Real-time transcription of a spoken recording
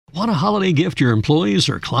Want a holiday gift your employees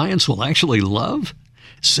or clients will actually love?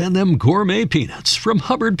 Send them gourmet peanuts from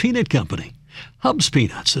Hubbard Peanut Company. Hub's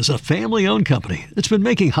Peanuts is a family-owned company that's been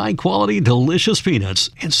making high-quality, delicious peanuts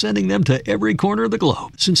and sending them to every corner of the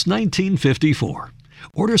globe since 1954.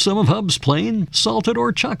 Order some of Hub's plain, salted,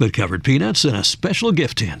 or chocolate-covered peanuts in a special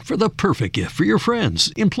gift tin for the perfect gift for your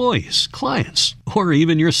friends, employees, clients, or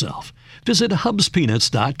even yourself. Visit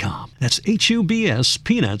hubspeanuts.com. That's HUBS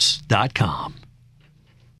peanuts.com.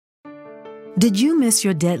 Did you miss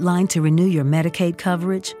your deadline to renew your Medicaid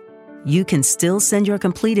coverage? You can still send your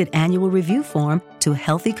completed annual review form to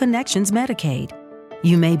Healthy Connections Medicaid.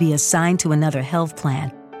 You may be assigned to another health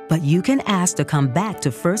plan, but you can ask to come back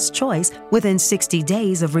to First Choice within 60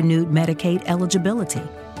 days of renewed Medicaid eligibility.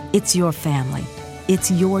 It's your family.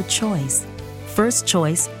 It's your choice. First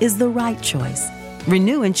Choice is the right choice.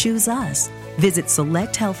 Renew and choose us. Visit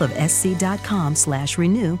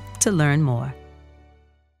selecthealthofsc.com/renew to learn more.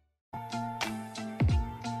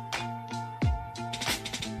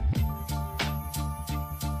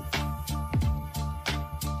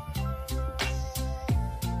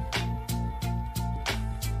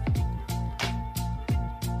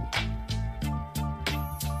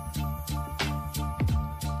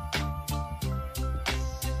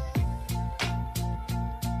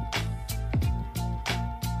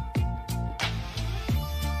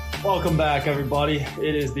 Welcome back, everybody.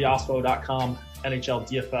 It is the Ospo.com NHL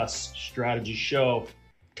DFS Strategy Show.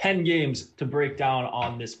 10 games to break down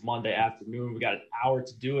on this Monday afternoon. We got an hour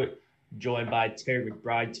to do it. Joined by Terry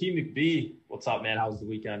McBride. T. McBee, what's up, man? How was the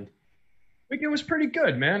weekend? Weekend was pretty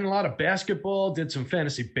good, man. A lot of basketball. Did some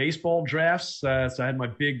fantasy baseball drafts. So I had my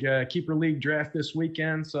big keeper league draft this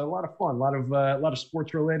weekend. So a lot of fun. A lot of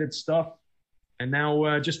sports related stuff. And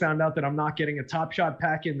now just found out that I'm not getting a Top Shot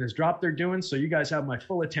pack in this drop they're doing. So you guys have my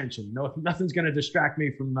full attention. No, nothing's going to distract me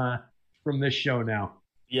from this show now.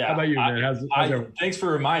 Yeah. How about you, man? How's thanks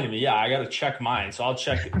for reminding me. Yeah, I got to check mine. So I'll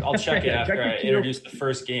check it after I introduce the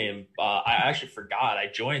first game. I actually forgot I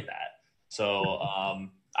joined that. So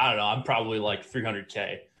I don't know. I'm probably like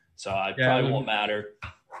 300K. So I probably won't matter.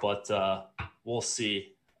 But we'll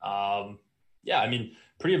see. I mean,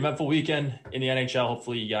 pretty eventful weekend in the NHL.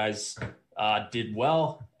 Hopefully you guys did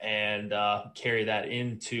well and carry that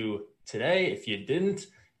into today. If you didn't,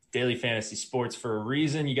 daily fantasy sports for a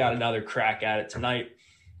reason. You got another crack at it tonight.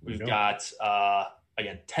 We've got,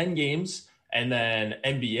 10 games. And then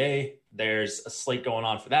NBA, there's a slate going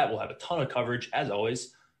on for that. We'll have a ton of coverage, as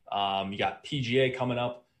always. You got PGA coming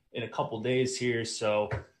up in a couple days here. So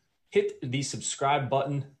hit the subscribe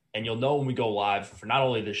button, and you'll know when we go live for not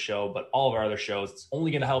only this show, but all of our other shows. It's only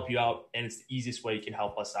going to help you out, and it's the easiest way you can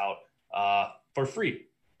help us out for free.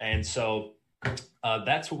 And so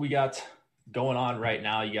that's what we got going on right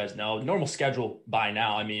now. You guys know normal schedule by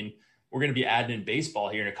now. I mean, we're going to be adding in baseball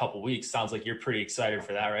here in a couple weeks. Sounds like you're pretty excited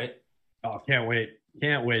for that, right? Oh, can't wait.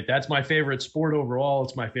 That's my favorite sport overall.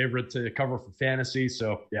 It's my favorite to cover for fantasy.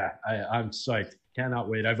 So yeah, I'm psyched. Cannot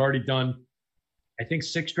wait. I've already done, I think,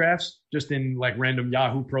 6 drafts just in like random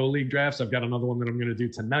Yahoo Pro League drafts. I've got another one that I'm going to do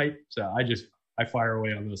tonight. So I fire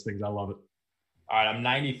away on those things. I love it. All right, I'm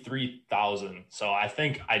 93,000, so I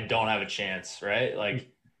think I don't have a chance, right? Like,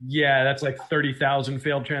 yeah, that's like 30,000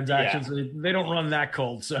 failed transactions. Yeah. They don't run that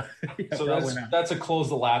cold, so yeah, so that's a close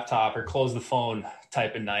the laptop or close the phone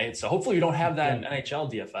type of night. So hopefully we don't have that in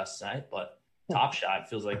NHL DFS tonight, but Top Shot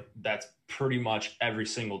feels like that's pretty much every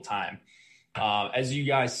single time. As you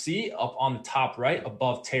guys see up on the top right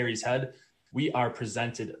above Terry's head, we are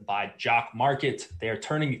presented by Jock Market. They are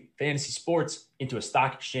turning fantasy sports into a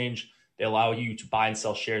stock exchange. They allow you to buy and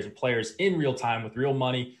sell shares of players in real time with real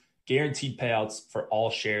money, guaranteed payouts for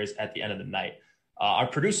all shares at the end of the night. Our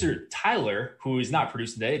producer, Tyler, who is not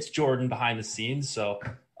producing today, it's Jordan behind the scenes. So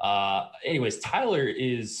anyways, Tyler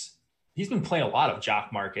he's been playing a lot of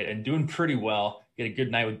Jock Market and doing pretty well. He had a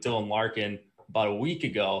good night with Dylan Larkin about a week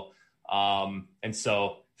ago. And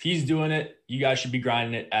so if he's doing it, you guys should be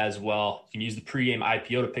grinding it as well. You can use the pregame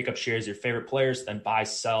IPO to pick up shares of your favorite players, then buy,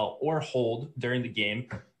 sell, or hold during the game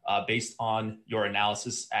based on your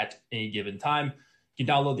analysis at any given time. You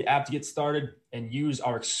can download the app to get started and use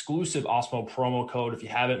our exclusive Osmo promo code. If you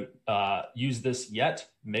haven't used this yet,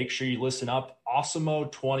 make sure you listen up.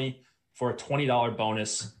 Osmo20 for a $20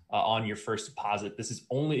 bonus on your first deposit. This is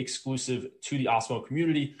only exclusive to the Osmo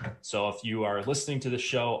community. So if you are listening to the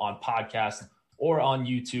show on podcast or on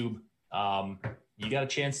YouTube, you got a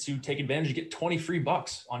chance to take advantage and get 20 free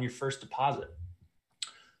bucks on your first deposit.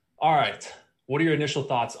 All right. What are your initial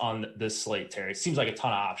thoughts on this slate, Terry? Seems like a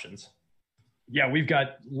ton of options. Yeah, we've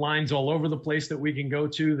got lines all over the place that we can go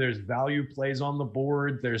to. There's value plays on the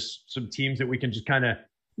board. There's some teams that we can just kind of,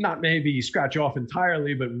 not maybe scratch off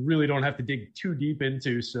entirely, but really don't have to dig too deep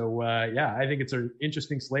into. So yeah, I think it's an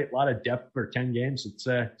interesting slate, a lot of depth for 10 games. It's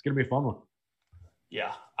going to be a fun one.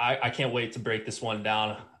 Yeah, I can't wait to break this one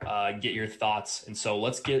down, get your thoughts. And so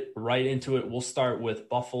let's get right into it. We'll start with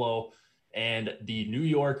Buffalo and the New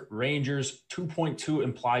York Rangers. 2.2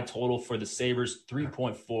 implied total for the Sabres,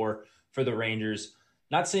 3.4 for the Rangers.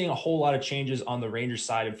 Not seeing a whole lot of changes on the Rangers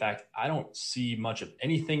side. In fact, I don't see much of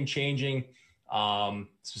anything changing,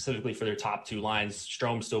 specifically for their top two lines.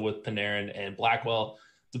 Strome still with Panarin and Blackwell.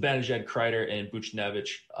 Zibanejad, Kreider, and Buchnevich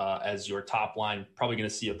as your top line. Probably going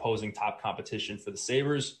to see opposing top competition for the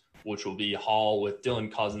Sabres, which will be Hall with Dylan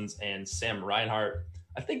Cousins and Sam Reinhart.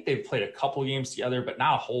 I think they've played a couple games together, but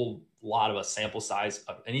not a whole lot of a sample size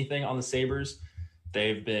of anything on the Sabres.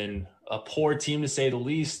 They've been a poor team, to say the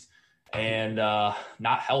least, and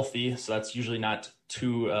not healthy. So that's usually not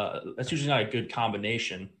a good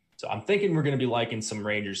combination. So I'm thinking we're going to be liking some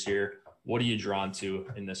Rangers here. What are you drawn to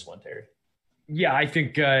in this one, Terry? Yeah, I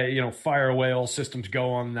think, fire away, all systems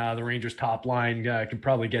go on the Rangers top line. Could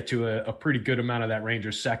probably get to a pretty good amount of that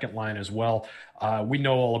Rangers second line as well. We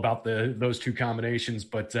know all about those two combinations,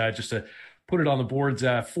 but just to put it on the boards,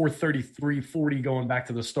 433.40 going back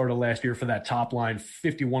to the start of last year for that top line,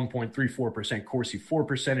 51.34% Corsi for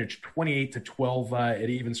percentage, 28-12 at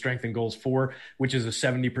even strength and goals for, which is a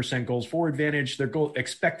 70% goals for advantage. Their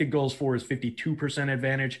expected goals for is 52%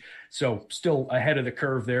 advantage. So still ahead of the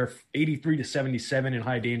curve there, 83-77 in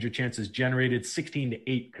high danger chances generated,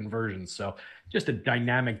 16-8 conversions. So just a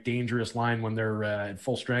dynamic, dangerous line when they're at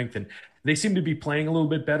full strength. And they seem to be playing a little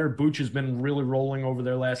bit better. Booch has been really rolling over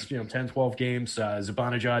their last 10, 12 games.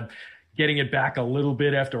 Zibanejad getting it back a little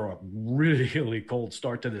bit after a really cold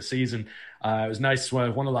start to the season. It was nice.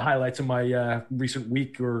 One of the highlights of my recent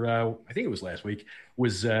week, or I think it was last week,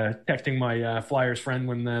 was texting my Flyers friend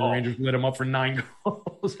when the Rangers lit him up for 9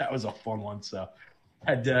 goals. That was a fun one. So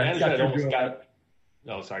sorry, go ahead.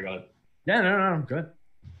 Yeah, no, good.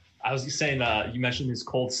 I was saying, you mentioned his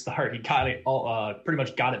cold start. He got it all, pretty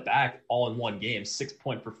much got it back all in one game,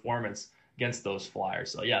 6-point performance against those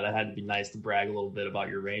Flyers. So yeah, that had to be nice to brag a little bit about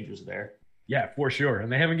your Rangers there. Yeah, for sure.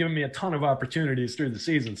 And they haven't given me a ton of opportunities through the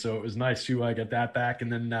season, so it was nice to get that back.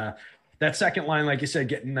 And then that second line, like you said,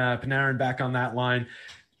 getting Panarin back on that line.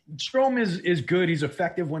 Strome is good. He's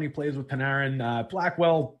effective when he plays with Panarin.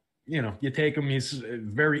 Blackwell, you take him. He's a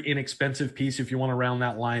very inexpensive piece if you want to round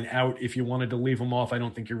that line out. If you wanted to leave him off, I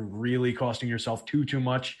don't think you're really costing yourself too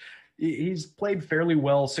much. He's played fairly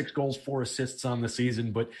well, 6 goals, 4 assists on the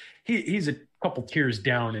season, but he's a couple tiers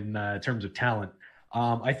down in terms of talent.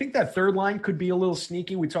 I think that third line could be a little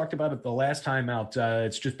sneaky. We talked about it the last time out.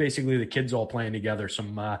 It's just basically the kids all playing together.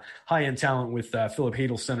 Some high-end talent with Philip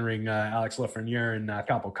Hedel centering Alex Lafreniere and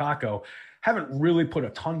Capo Caco. Haven't really put a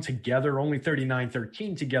ton together, only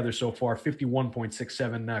 39-13 together so far,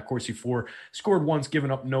 51.67 Corsi for. Scored once, given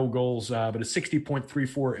up no goals, but a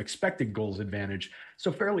 60.34 expected goals advantage.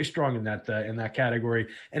 So fairly strong in that category.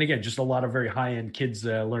 And again, just a lot of very high-end kids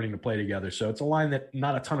learning to play together. So it's a line that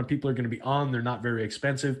not a ton of people are going to be on. They're not very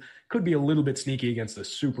expensive. Could be a little bit sneaky against a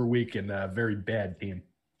super weak and very bad team.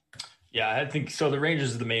 Yeah, I think so. The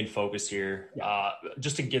Rangers is the main focus here.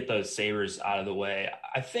 Just to get the Sabres out of the way,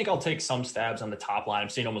 I think I'll take some stabs on the top line. I'm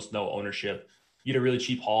seeing almost no ownership. You get a really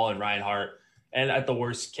cheap Hall and Reinhart. And at the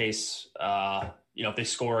worst case, if they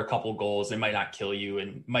score a couple goals, they might not kill you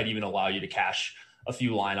and might even allow you to cash a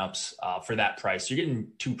few lineups for that price. You're getting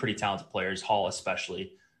 2 pretty talented players, Hall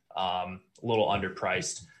especially, a little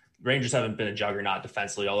underpriced. Rangers haven't been a juggernaut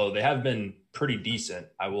defensively, although they have been pretty decent,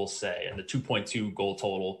 I will say. And the 2.2 goal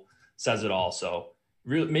total says it all. So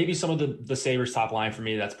really, maybe some of the Sabres top line for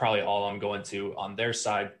me, that's probably all I'm going to on their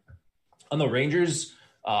side. On the Rangers,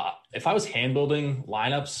 if I was hand building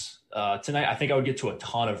lineups tonight, I think I would get to a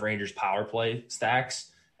ton of Rangers power play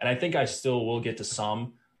stacks. And I think I still will get to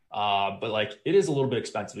some, but it is a little bit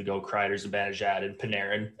expensive to go Kreider, Zibanejad, and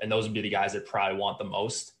Panarin. And those would be the guys that probably want the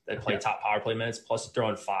most that play top power play minutes, plus throw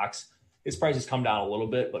in Fox. His price has come down a little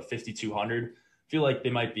bit, but 5,200. I feel like they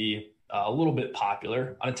might be a little bit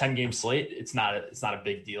popular on a 10-game slate. It's not a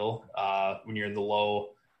big deal when you're in the low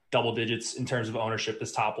double digits in terms of ownership.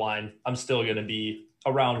 This top line, I'm still going to be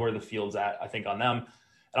around where the field's at, I think, on them.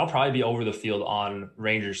 And I'll probably be over the field on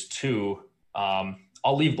Rangers too. I'll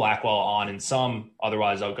leave Blackwell on in some.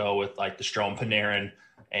 Otherwise, I'll go with the Strome, Panarin,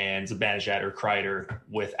 and Zibanejad or Kreider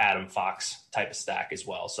with Adam Fox type of stack as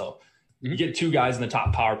well. So you get 2 guys in the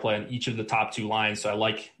top power play on each of the top 2 lines. So I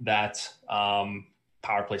like that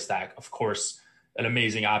power play stack. Of course, an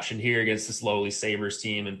amazing option here against this lowly Sabres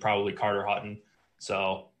team and probably Carter Hutton.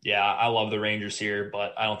 So yeah, I love the Rangers here,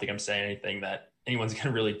 but I don't think I'm saying anything that anyone's going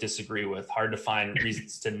to really disagree with. Hard to find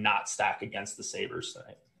reasons to not stack against the Sabres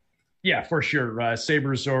tonight. Yeah, for sure.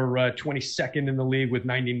 Sabres are 22nd in the league with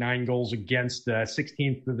 99 goals against,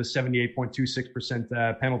 16th to the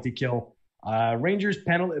 78.26% penalty kill. Rangers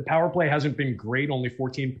power play hasn't been great, only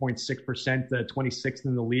 14.6%, 26th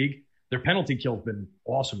in the league. Their penalty kill has been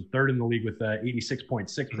awesome, third in the league with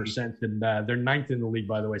 86.6%, and they're ninth in the league,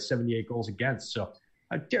 by the way, 78 goals against. So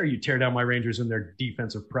how dare you tear down my Rangers and their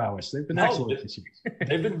defensive prowess? They've been excellent this season.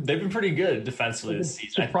 they've been pretty good defensively this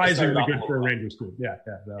season. Surprisingly good for a Rangers team. Yeah.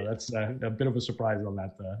 No, that's a bit of a surprise on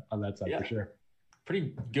that side for sure.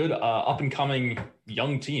 Pretty good up and coming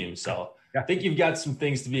young team. So I think you've got some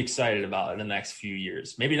things to be excited about in the next few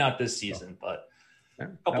years. Maybe not this season, but a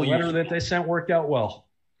couple years. The letter that they sent worked out well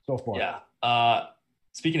so far. Yeah.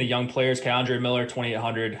 Speaking of young players, K'Andre Miller,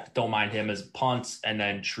 2,800. Don't mind him as punts, and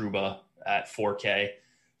then Trouba at 4K.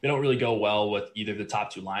 They don't really go well with either of the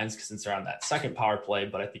top two lines since they're on that second power play,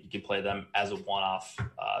 but I think you can play them as a one-off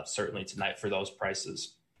certainly tonight for those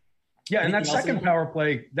prices. Yeah, and that second power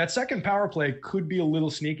play could be a little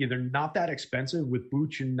sneaky. They're not that expensive with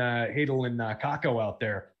Booch and Hadel and Kakko out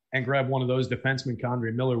there, and grab one of those defensemen.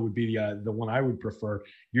 K'Andre Miller would be the one I would prefer.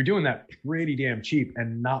 You're doing that pretty damn cheap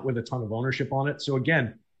and not with a ton of ownership on it. So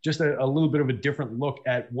again, just a little bit of a different look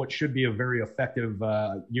at what should be a very effective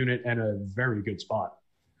unit and a very good spot.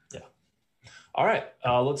 All right,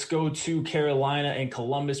 let's go to Carolina and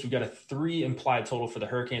Columbus. We've got a 3 implied total for the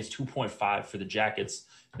Hurricanes, 2.5 for the Jackets.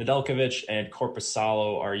 Nedeljkovic and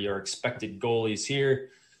Korpisalo are your expected goalies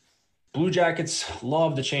here. Blue Jackets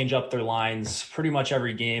love to change up their lines pretty much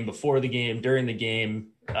every game, before the game, during the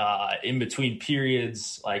game, in between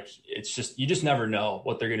periods. Like, it's just, you just never know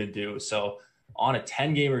what they're going to do. So on a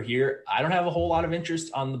 10-gamer here, I don't have a whole lot of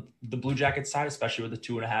interest on the Blue Jackets side, especially with the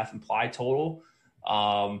 2.5 implied total.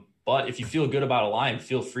 But if you feel good about a line,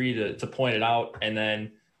 feel free to point it out. And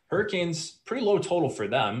then Hurricanes, pretty low total for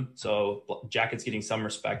them. So Jackets getting some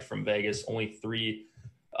respect from Vegas, only 3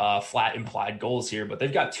 flat implied goals here. But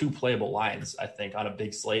they've got 2 playable lines, I think, on a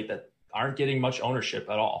big slate that aren't getting much ownership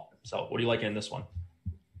at all. So what are you liking in this one?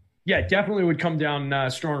 Yeah, definitely would come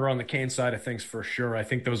down stronger on the Kane side of things for sure. I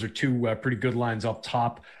think those are 2 pretty good lines up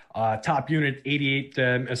top. Top unit, 88,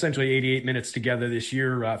 essentially 88 minutes together this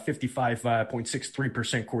year,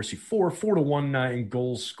 55.63% Corsi for, 4-1 in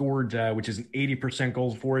goals scored, which is an 80%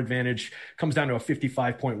 goals for advantage. Comes down to a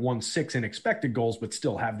 55.16 in expected goals, but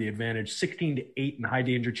still have the advantage. 16-8 in high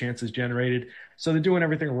danger chances generated. So they're doing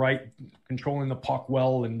everything right, controlling the puck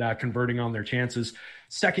well and converting on their chances.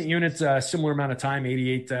 Second unit, similar amount of time,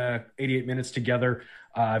 88 minutes together.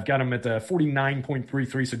 I've got them at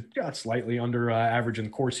 49.33, so got slightly under average in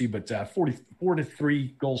Corsi, but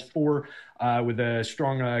 44-3 goals for with a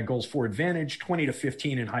strong goals for advantage,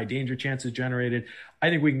 20-15 in high danger chances generated. I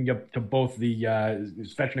think we can get to both the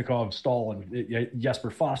Svechnikov, Stahl, and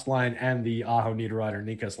Jesper Fast line and the Aho, Niederreiter,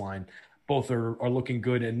 Nikas line. Both are looking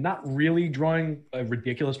good and not really drawing a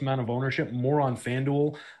ridiculous amount of ownership, more on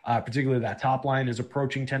FanDuel, particularly that top line is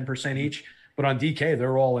approaching 10% each. But on DK,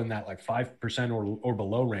 they're all in that like 5% or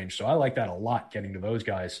below range. So I like that a lot, getting to those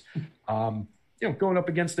guys. Going up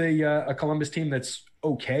against a Columbus team that's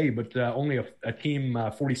okay, but only a team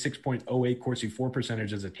 46.08 Corsi for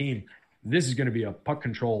percentage as a team. This is going to be a puck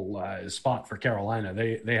control spot for Carolina.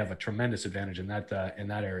 They have a tremendous advantage in that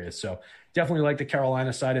area. So definitely like the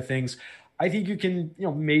Carolina side of things. I think you can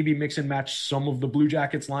maybe mix and match some of the Blue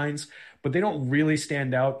Jackets lines, but they don't really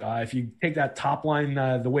stand out. If you take that top line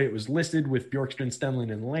the way it was listed with Bjorkstrand,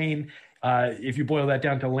 Stenlund, and Lane, if you boil that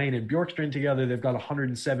down to Lane and Bjorkstrand together, they've got a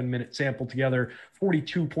 107-minute sample together,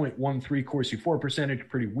 42.13 Corsi for percentage,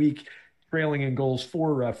 pretty weak, trailing in goals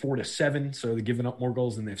for 4-7, so they're giving up more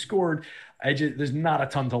goals than they've scored. There's not a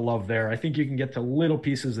ton to love there. I think you can get to little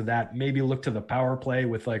pieces of that. Maybe look to the power play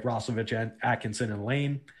with like Roslovic, and Atkinson, and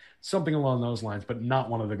Lane. Something along those lines, but not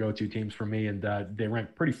one of the go-to teams for me. And they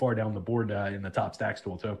rank pretty far down the board in the top stacks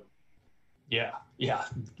tool too. Yeah.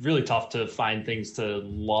 Really tough to find things to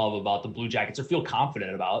love about the Blue Jackets or feel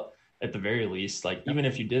confident about at the very least. Like, even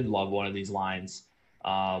if you did love one of these lines,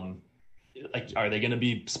 are they going to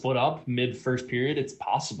be split up mid first period? It's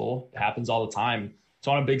possible. It happens all the time.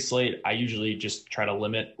 So on a big slate, I usually just try to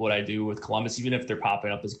limit what I do with Columbus, even if they're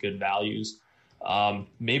popping up as good values.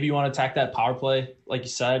 Maybe you want to attack that power play, like you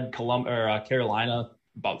said. Carolina,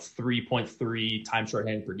 about 3.3 times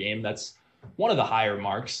shorthanded per game. That's one of the higher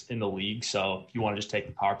marks in the league. So if you want to just take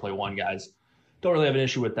the power play one, guys, don't really have an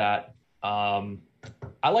issue with that.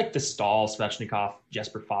 I like the Stahl, Svechnikov,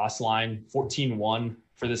 Jesper Foss line, 14-1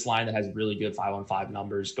 for this line that has really good 5-on-5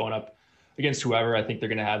 numbers going up against whoever. I think they're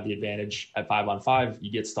going to have the advantage at 5-on-5.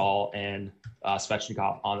 You get Stahl and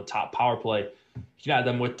Svechnikov on the top power play. You can add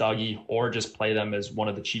them with Dougie or just play them as one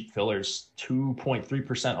of the cheap fillers.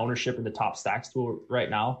 2.3% ownership in the top stacks tool right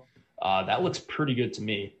now. That looks pretty good to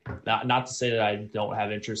me. Not to say that I don't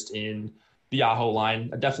have interest in the Aho line.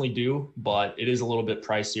 I definitely do, but it is a little bit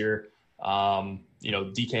pricier.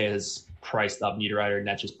 DK has priced up Niederreiter,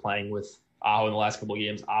 Net just playing with Aho in the last couple of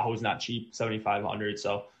games. Aho's not cheap, 7,500.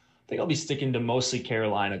 So I think I'll be sticking to mostly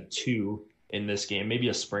Carolina 2 in this game, maybe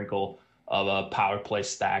a sprinkle of a power play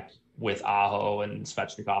stack with Aho and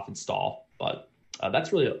Svechnikov and Stahl. But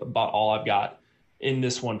that's really about all I've got in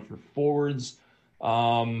this one for forwards.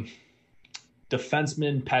 Defenseman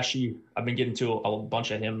Pesci, I've been getting to a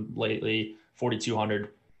bunch of him lately. 4,200,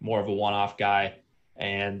 more of a one-off guy.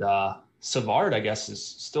 And Savard, I guess, is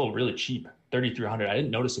still really cheap, 3,300. I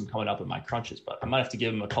didn't notice him coming up in my crunches, but I might have to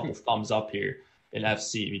give him a couple thumbs up here in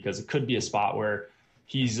FC because it could be a spot where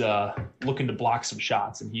he's looking to block some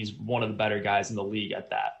shots, and he's one of the better guys in the league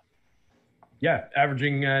at that. Yeah,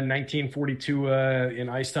 averaging 1942 in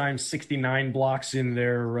ice time, 69 blocks in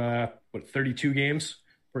their 32 games.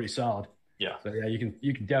 Pretty solid. Yeah. So yeah, you can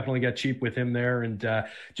definitely get cheap with him there. And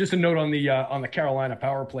just a note on the Carolina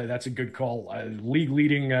power play, that's a good call. League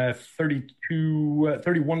leading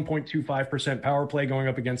 31.25% power play, going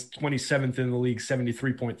up against 27th in the league,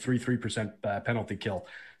 73.33% penalty kill.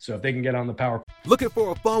 So if they can get on the power. Looking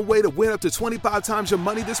for a fun way to win up to 25 times your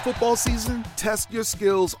money this football season? Test your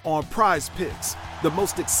skills on Prize Picks, the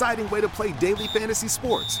most exciting way to play daily fantasy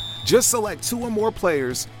sports. Just select 2 or more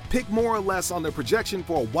players, pick more or less on their projection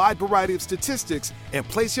for a wide variety of statistics, and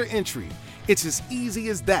place your entry. It's as easy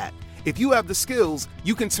as that. If you have the skills,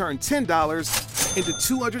 you can turn $10 into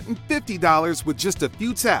 $250 with just a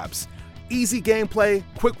few taps. Easy gameplay,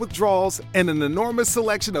 quick withdrawals, and an enormous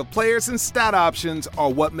selection of players and stat options are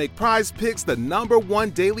what make Prize Picks the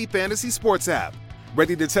 #1 daily fantasy sports app.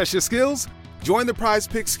 Ready to test your skills? Join the Prize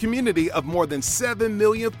Picks community of more than 7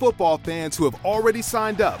 million football fans who have already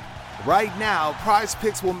signed up. Right now, Prize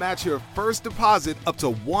Picks will match your first deposit up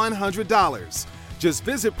to $100. Just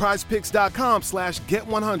visit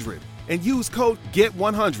prizepicks.com/get100 and use code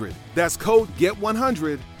GET100. That's code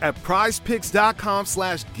GET100 at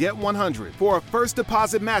prizepicks.com/get100 for a first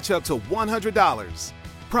deposit match up to $100.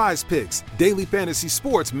 Prize Picks, daily fantasy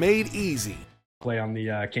sports made easy. Play on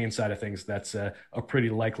the Kane side of things, that's a pretty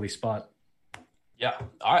likely spot. Yeah.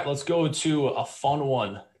 All right, let's go to a fun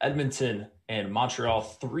one. Edmonton and Montreal,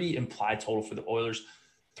 3 implied total for the Oilers,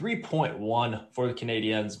 3.1 for the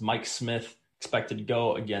Canadiens. Mike Smith expected to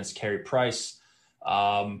go against Carey Price.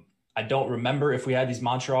 I don't remember if we had these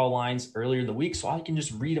Montreal lines earlier in the week, so I can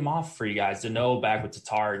just read them off for you guys to know. Back with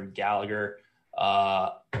Tatar and Gallagher,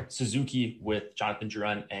 Suzuki with Jonathan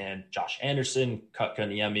Drouin and Josh Anderson,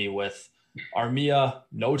 Kotkaniemi with Armia,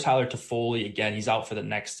 no Tyler Toffoli. Again, he's out for the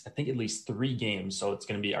next, I think, at least 3 games, so it's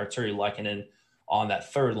going to be Arturi Lehkonen on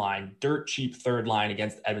that third line. Dirt cheap third line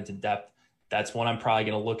against Edmonton depth. That's one I'm probably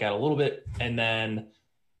going to look at a little bit. And then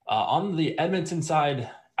on the Edmonton side,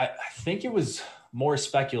 I think it was more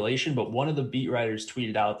speculation, but one of the beat writers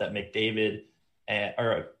tweeted out that McDavid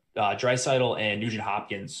Draisaitl and Nugent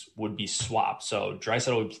Hopkins would be swapped. So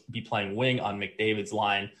Draisaitl would be playing wing on McDavid's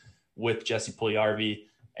line with Jesse Puljujarvi,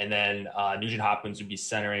 and then Nugent Hopkins would be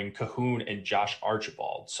centering Cahoon and Josh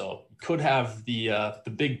Archibald. So you could have the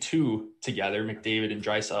big 2 together, McDavid and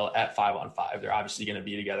Draisaitl at 5-on-5. They're obviously going to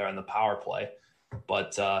be together on the power play,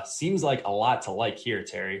 but seems like a lot to like here,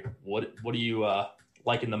 Terry. What are you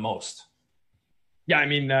liking the most? Yeah, I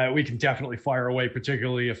mean, we can definitely fire away,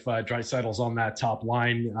 particularly if Draisaitl's on that top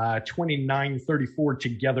line. 29-34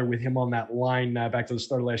 together with him on that line back to the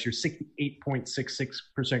start of last year.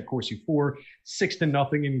 68.66% Corsi for,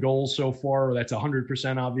 6-0 in goals so far. That's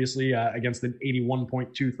 100%, obviously, against an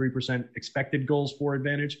 81.23% expected goals for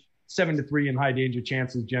advantage. 7-3 in high danger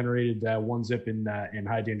chances generated, 1-zip in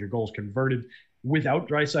high danger goals converted. Without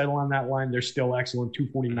Draisaitl on that line, they're still excellent.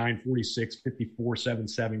 249-46,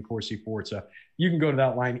 54-77 Corsi for. So you can go to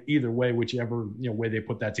that line either way, whichever way they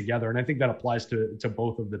put that together. And I think that applies to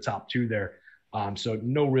both of the top 2 there. So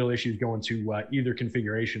no real issues going to either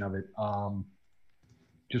configuration of it.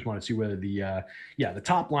 Just want to see whether the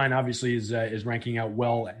top line obviously is ranking out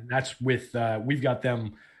well, and that's with we've got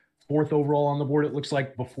them 4th overall on the board, it looks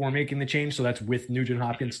like, before making the change. So that's with Nugent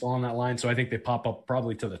Hopkins still on that line. So I think they pop up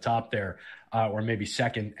probably to the top there, or maybe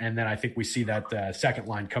second. And then I think we see that second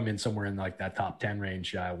line come in somewhere in like that top 10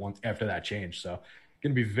 range once after that change. So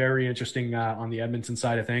going to be very interesting on the Edmonton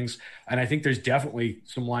side of things. And I think there's definitely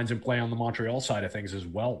some lines in play on the Montreal side of things as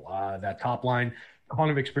well. That top line, ton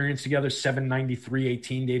of experience together,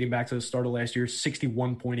 793-18 dating back to the start of last year,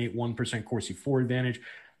 61.81% Corsi for advantage,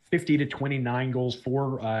 50 to 29 goals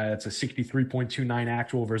for. It's a 63.29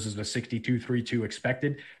 actual versus a 62.32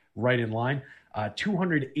 expected, right in line.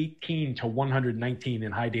 218 to 119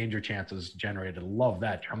 in high danger chances generated. Love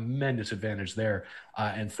that. Tremendous advantage there.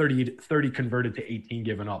 And 30 converted to 18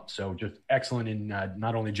 given up. So just excellent in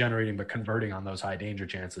not only generating, but converting on those high danger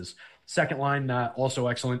chances. Second line, also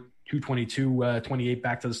excellent. 222-28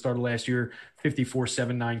 back to the start of last year,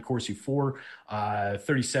 54-7-9 Corsi 4,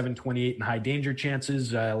 37-28 in high danger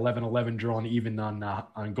chances, 11-11 drawn even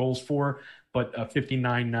on goals for, but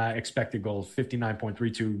 59 expected goals,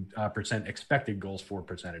 59.32% expected goals for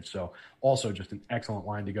percentage. So also just an excellent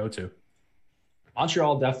line to go to.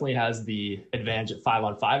 Montreal definitely has the advantage at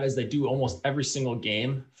 5-on-5, as they do almost every single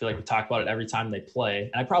game. I feel like we talk about it every time they play,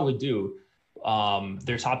 and I probably do.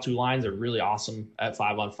 Their top two lines are really awesome at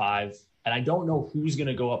 5-on-5. And I don't know who's going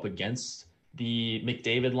to go up against the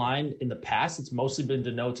McDavid line. In the past, it's mostly been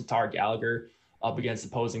Danault, Tatar, Gallagher up against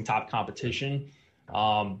opposing top competition.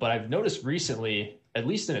 But I've noticed recently, at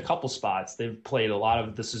least in a couple spots, they've played a lot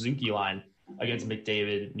of the Suzuki line against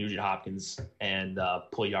McDavid, Nugent-Hopkins, and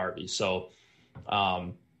Puljujarvi. So,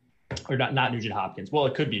 or not Nugent-Hopkins. Well,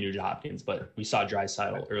 it could be Nugent-Hopkins, but we saw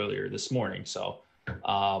Draisaitl earlier this morning. So,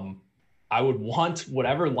 I would want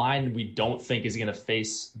whatever line we don't think is going to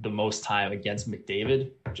face the most time against McDavid,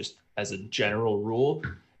 just as a general rule.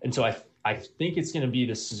 And so I think it's going to be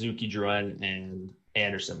the Suzuki, Drouin, and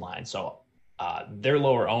Anderson line. So they're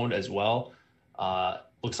lower owned as well.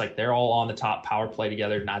 Looks like they're all on the top power play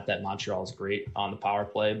together. Not that Montreal is great on the power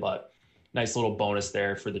play, but nice little bonus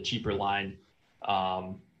there for the cheaper line.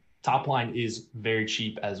 Top line is very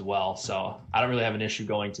cheap as well. So I don't really have an issue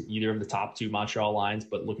going to either of the top two Montreal lines,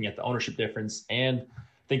 but looking at the ownership difference, and I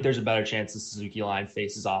think there's a better chance the Suzuki line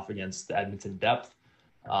faces off against the Edmonton depth.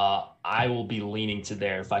 I will be leaning to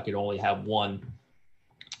there if I could only have one.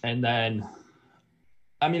 And then,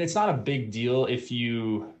 I mean, it's not a big deal if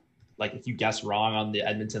you guess wrong on the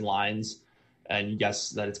Edmonton lines and you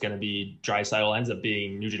guess that it's going to be Draisaitl, ends up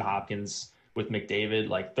being Nugent-Hopkins with McDavid.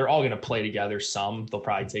 Like, they're all going to play together some. They'll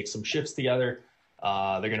probably take some shifts together.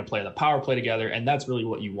 They're going to play the power play together, and that's really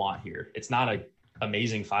what you want here. It's not an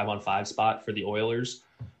amazing 5-on-5 spot for the Oilers,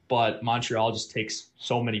 but Montreal just takes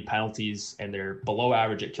so many penalties, and they're below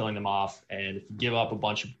average at killing them off. And if you give up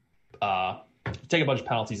take a bunch of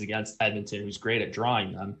penalties against Edmonton, who's great at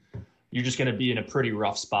drawing them, you're just going to be in a pretty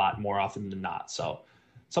rough spot more often than not. So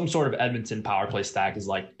some sort of Edmonton power play stack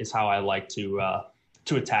is how I like to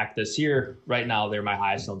attack this here. Right now, they're my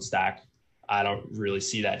highest owned stack. I don't really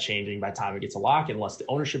see that changing by the time it gets a lock unless the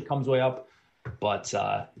ownership comes way up. But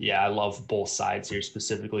I love both sides here,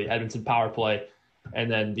 specifically Edmonton power play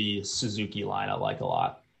and then the Suzuki line I like a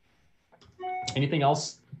lot. Anything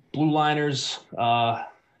else? Blue liners,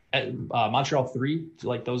 Montreal 3. Do you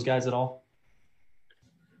like those guys at all?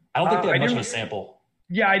 I don't think they have much of a sample.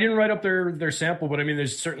 Yeah, I didn't write up their sample, but I mean,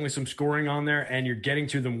 there's certainly some scoring on there, and you're getting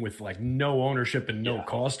to them with like no ownership and no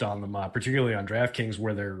cost on them, particularly on DraftKings,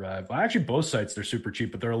 where they're actually both sites they're super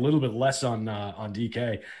cheap, but they're a little bit less on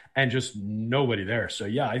DK, and just nobody there. So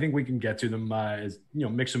yeah, I think we can get to them.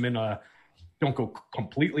 Mix them in. Don't go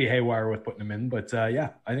completely haywire with putting them in, but I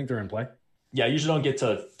think they're in play. Yeah, you usually don't get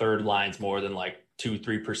to third lines more than like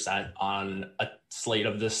 2-3% on a slate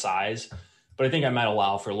of this size. But I think I might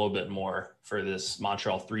allow for a little bit more for this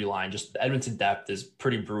Montreal 3 line. Just the Edmonton depth is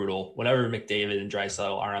pretty brutal. Whenever McDavid and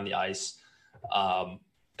Draisaitl are on the ice,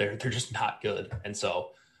 they're just not good. And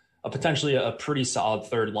so potentially a pretty solid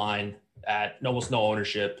third line at almost no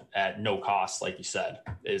ownership at no cost, like you said,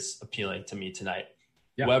 is appealing to me tonight.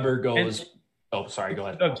 Yeah. Weber goes – sorry, go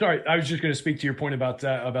ahead. Sorry, I was just going to speak to your point about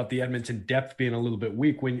the Edmonton depth being a little bit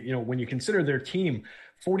weak. When you consider their team –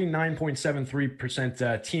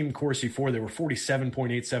 49.73% team Corsi 4. They were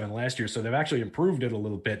 47.87 last year, so they've actually improved it a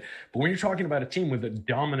little bit. But when you're talking about a team with a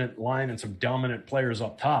dominant line and some dominant players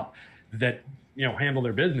up top that handle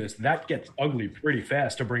their business, that gets ugly pretty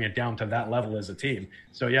fast to bring it down to that level as a team.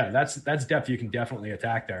 So yeah, that's depth you can definitely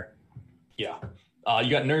attack there. Yeah,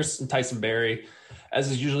 you got Nurse and Tyson Barrie,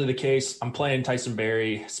 as is usually the case. I'm playing Tyson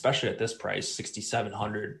Barrie, especially at this price,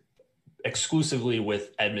 $6,700. Exclusively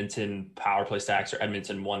with Edmonton power play stacks or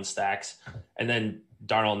Edmonton 1 stacks. And then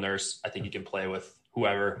Darnell Nurse, I think you can play with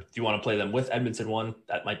whoever. If you want to play them with Edmonton 1,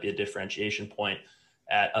 that might be a differentiation point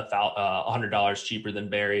at $100 cheaper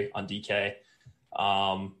than Barrie on DK.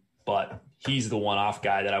 But he's the one-off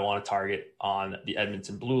guy that I want to target on the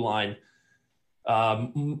Edmonton blue line.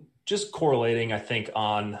 Just correlating, I think,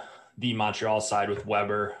 on the Montreal side with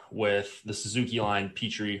Weber. With the Suzuki line,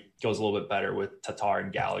 Petrie goes a little bit better with Tatar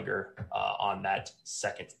and Gallagher on that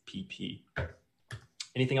second PP.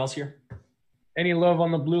 Anything else here? Any love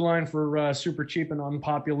on the blue line for super cheap and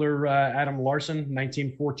unpopular Adam Larson?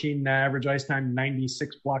 1914 average ice time,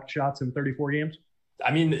 96 blocked shots in 34 games.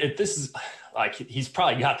 I mean, if this is like, he's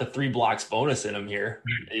probably got the 3 blocks bonus in him here.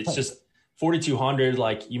 It's just 4,200.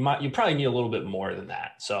 Like you probably need a little bit more than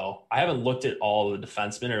that. So I haven't looked at all the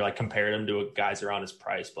defensemen or like compared them to guys around his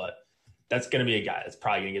price, but that's going to be a guy that's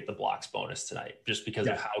probably going to get the blocks bonus tonight just because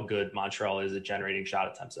of how good Montreal is at generating shot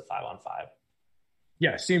attempts at 5-on-5.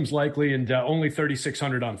 Yeah, seems likely, and only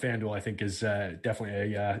 3,600 on FanDuel, I think, is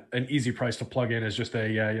definitely an easy price to plug in as just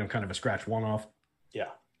a kind of a scratch one-off. Yeah.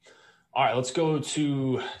 All right, let's go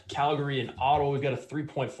to Calgary and Ottawa. We've got a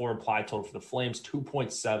 3.4 implied total for the Flames,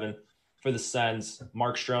 2.7 for the Sens.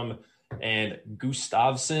 Markstrom and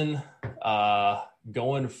Gustafsson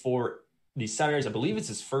going for the Senators. I believe it's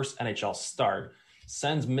his first NHL start.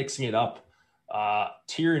 Sens mixing it up.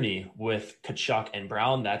 Tierney with Tkachuk and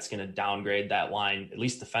Brown. That's going to downgrade that line, at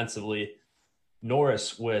least defensively.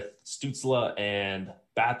 Norris with Stützle and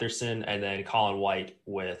Batherson, and then Colin White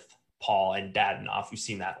with Paul and Dadonov. We've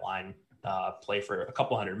seen that line play for a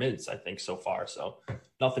couple hundred minutes, I think, so far. So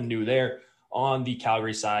nothing new there. On the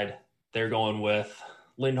Calgary side, they're going with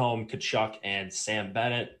Lindholm, Tkachuk, and Sam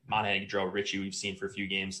Bennett. Monahan, Gaudreau, Ritchie, we've seen for a few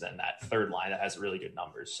games. Then that third line that has really good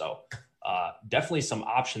numbers. So definitely some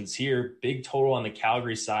options here. Big total on the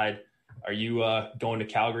Calgary side. Are you going to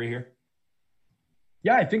Calgary here?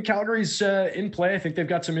 Yeah, I think Calgary's in play. I think they've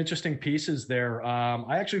got some interesting pieces there.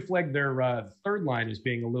 I actually flagged their third line as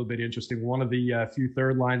being a little bit interesting. One of the few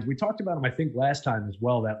third lines. We talked about them, I think, last time as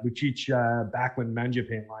well, that Lucic, Backlund,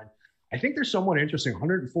 Mangiapane line. I think they're somewhat interesting.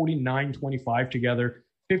 149-25 together,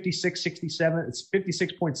 56-67. It's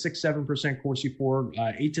 56.67% Corsi for,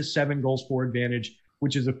 8-7 goals for advantage,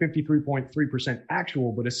 which is a 53.3%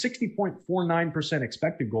 actual, but a 60.49%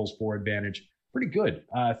 expected goals for advantage. Pretty good.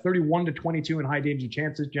 31-22 in high danger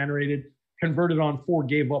chances generated, converted on 4,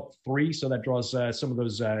 gave up 3. So that draws some of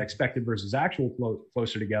those expected versus actual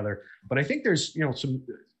closer together. But I think there's,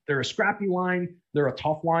 they're a scrappy line. They're a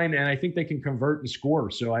tough line, and I think they can convert and score.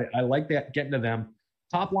 So I like that, getting to them.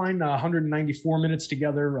 Top line, 194 minutes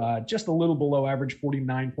together, just a little below average,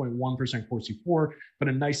 49.1% Corsi for, but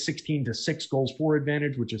a nice 16-6 goals for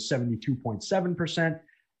advantage, which is 72.7%.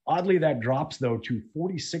 Oddly, that drops, though, to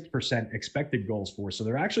 46% expected goals for. So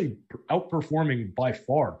they're actually outperforming by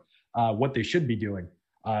far what they should be doing.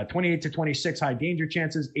 28-26 high danger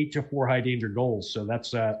chances, 8-4 high danger goals. So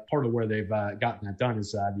that's part of where they've gotten that done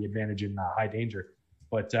is the advantage in high danger.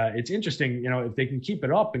 But it's interesting, if they can keep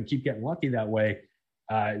it up and keep getting lucky that way,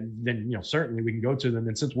 then certainly we can go to them.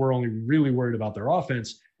 And since we're only really worried about their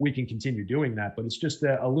offense, we can continue doing that. But it's just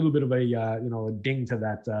a little bit of a ding to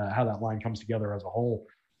that how that line comes together as a whole.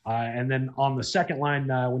 And then on the second line,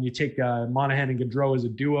 when you take Monahan and Gaudreau as a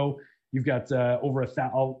duo, you've got over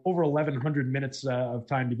 1,100 minutes of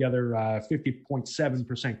time together,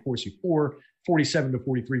 50.7% Corsi for,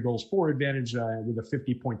 47-43 goals for advantage with a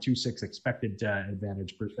 50.26 expected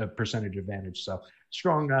advantage percentage advantage. So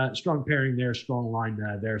strong pairing there, strong line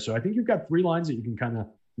there. So I think you've got 3 lines that you can kind of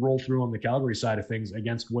roll through on the Calgary side of things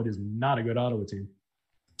against what is not a good Ottawa team.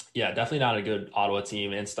 Yeah, definitely not a good Ottawa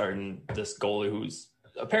team, and starting this goalie who's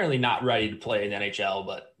apparently not ready to play in the NHL,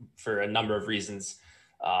 but for a number of reasons,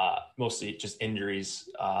 mostly just injuries,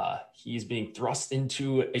 he's being thrust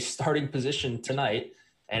into a starting position tonight,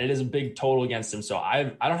 and it is a big total against him. So I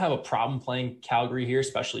don't have a problem playing Calgary here,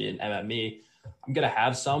 especially in MME. I'm going to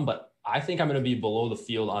have some, but I think I'm going to be below the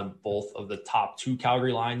field on both of the top 2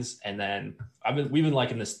 Calgary lines. And then we've been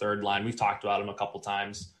liking this third line. We've talked about him a couple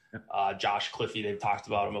times. Josh Cliffy, they've talked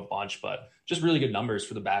about him a bunch, but just really good numbers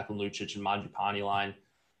for the Backlund, Lucic, and Mangiapane line.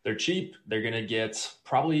 They're cheap. They're going to get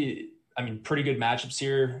pretty good matchups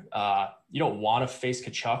here. You don't want to face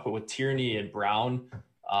Tkachuk, but with Tierney and Brown,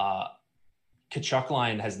 Tkachuk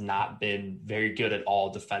line has not been very good at all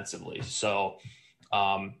defensively. So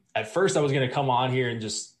at first I was going to come on here and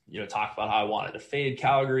just, talk about how I wanted to fade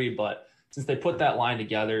Calgary, but since they put that line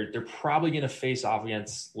together, they're probably going to face off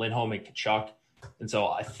against Lindholm and Tkachuk. And so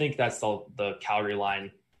I think that's the Calgary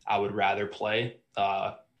line I would rather play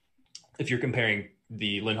if you're comparing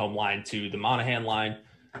the Lindholm line to the Monahan line.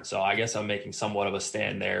 So I guess I'm making somewhat of a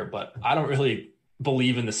stand there, but I don't really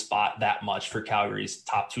believe in the spot that much for Calgary's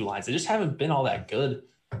top 2 lines. They just haven't been all that good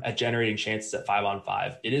at generating chances at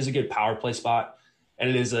 5-on-5. It is a good power play spot, and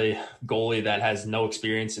it is a goalie that has no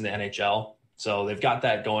experience in the NHL. So they've got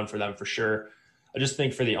that going for them for sure. I just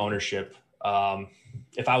think for the ownership,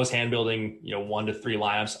 if I was hand building, 1 to 3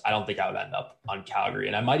 lineups, I don't think I would end up on Calgary,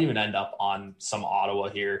 and I might even end up on some Ottawa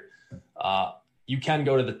here. You can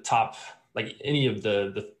go to the top, like any of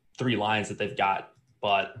the 3 lines that they've got,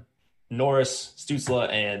 but Norris, Stützle,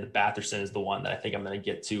 and Batherson is the one that I think I'm going to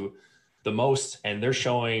get to the most. And they're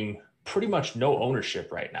showing pretty much no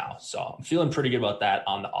ownership right now. So I'm feeling pretty good about that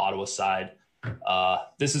on the Ottawa side.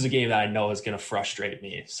 This is a game that I know is going to frustrate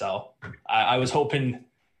me. So I was hoping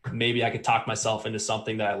maybe I could talk myself into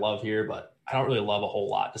something that I love here, but I don't really love a whole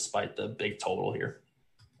lot despite the big total here.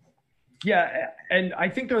 Yeah, and I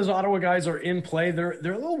think those Ottawa guys are in play. They're a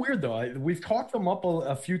little weird, though. We've talked them up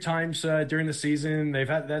a few times during the season. They've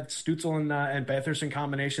had that Stützle and Batherson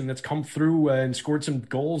combination that's come through and scored some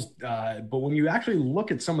goals. But when you actually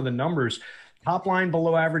look at some of the numbers, top line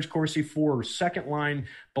below average Corsi 4, second line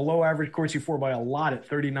below average Corsi 4 by a lot at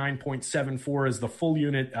 39.74 as the full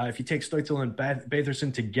unit. If you take Stützle and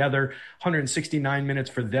Batherson together, 169 minutes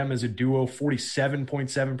for them as a duo,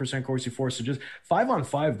 47.7% Corsi 4. So just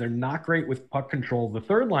 5-on-5, they're not great with puck control. The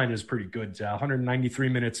third line is pretty good, 193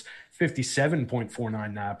 minutes,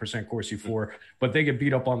 57.49% Corsi 4, but they get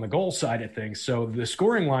beat up on the goal side of things. So the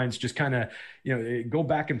scoring lines just kind of, go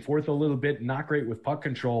back and forth a little bit, not great with puck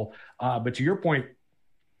control. But to your point,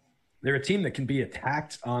 they're a team that can be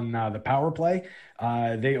attacked on the power play.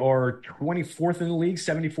 They are 24th in the league,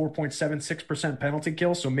 74.76% penalty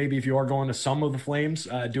kill. So maybe if you are going to some of the Flames,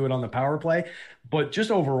 do it on the power play. But just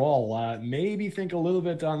overall, maybe think a little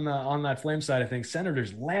bit on that Flame side of things.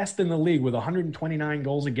 Senators last in the league with 129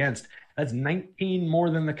 goals against. That's 19 more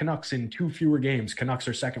than the Canucks in 2 fewer games. Canucks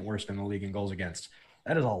are second worst in the league in goals against.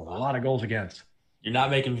 That is a lot of goals against. You're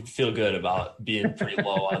not making me feel good about being pretty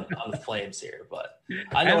low on the Flames here, but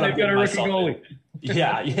I know they've got a rookie goalie.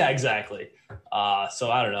 Yeah, exactly.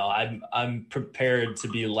 So I don't know. I'm prepared to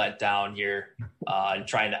be let down here and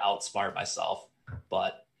trying to outsmart myself.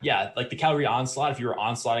 But yeah, like the Calgary onslaught, if you were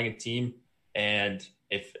onslaughting a team and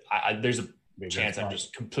if there's a chance I'm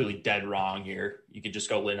just completely dead wrong here, you could just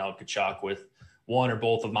go Lindholm Tkachuk with one or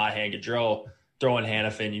both of Mahan Gaudreau, throw in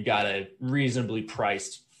Hanifin. You've got a reasonably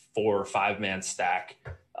priced 4 or 5 man stack.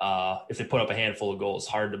 If they put up a handful of goals,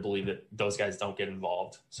 hard to believe that those guys don't get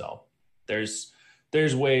involved. So there's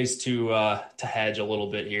ways to hedge a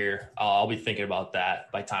little bit here. I'll be thinking about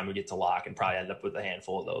that by the time we get to lock and probably end up with a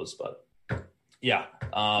handful of those. But yeah,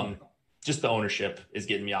 just the ownership is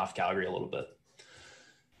getting me off Calgary a little bit.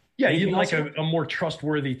 Yeah, you'd like a more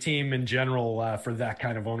trustworthy team in general for that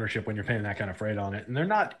kind of ownership when you're paying that kind of freight on it. And they're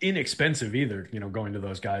not inexpensive either, going to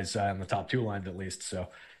those guys on the top 2 lines at least. So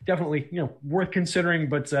definitely, worth considering,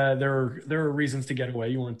 but there are reasons to get away.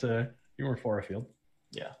 You weren't far afield.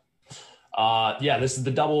 Yeah. This is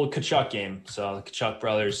the double Tkachuk game. So the Tkachuk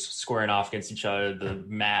brothers squaring off against each other. The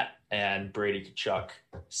Matt and Brady Tkachuk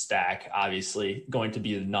stack, obviously going to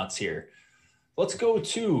be the nuts here. Let's go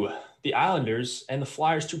to the Islanders and the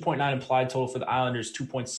Flyers. 2.9 implied total for the Islanders,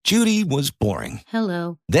 2.6. Judy was boring.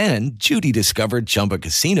 Hello. Then Judy discovered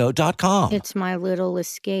ChumbaCasino.com. It's my little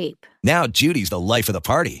escape. Now Judy's the life of the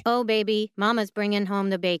party. Oh, baby, mama's bringing home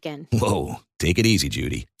the bacon. Whoa, take it easy,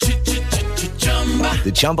 Judy.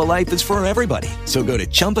 The Chumba life is for everybody. So go to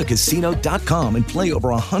ChumbaCasino.com and play over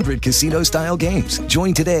 100 casino-style games.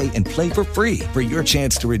 Join today and play for free for your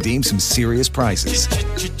chance to redeem some serious prizes.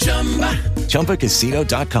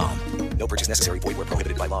 ChumbaCasino.com. No purchase necessary. Void where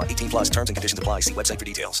prohibited by law. 18+ terms and conditions apply. See website for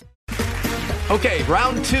details. Okay,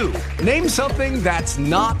 round 2. Name something that's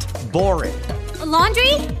not boring. A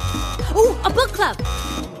laundry? Ooh, a book club.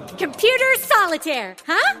 Computer solitaire,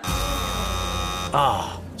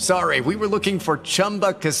 huh? Sorry, we were looking for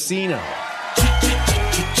Chumba Casino.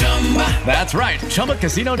 That's right.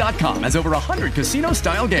 ChumbaCasino.com has over 100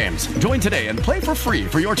 casino-style games. Join today and play for free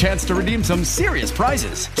for your chance to redeem some serious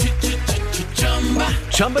prizes.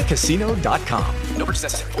 ChumbaCasino.com. No purchase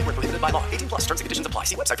necessary. Void where prohibited by law. 18+ terms and conditions apply.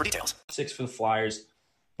 See website for details. 6 for the Flyers.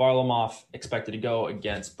 Varlamov expected to go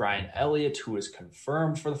against Brian Elliott, who is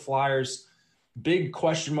confirmed for the Flyers. Big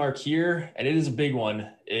question mark here, and it is a big one,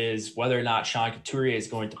 is whether or not Sean Couturier is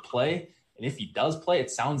going to play. And if he does play, it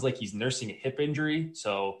sounds like he's nursing a hip injury,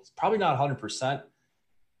 so it's probably not 100%.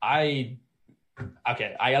 I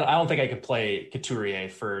don't think I could play Couturier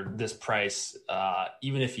for this price.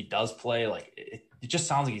 Even if he does play, it just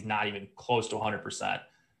sounds like he's not even close to 100%.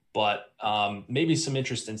 But maybe some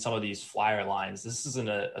interest in some of these Flyer lines. This isn't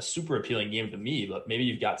a super appealing game to me, but maybe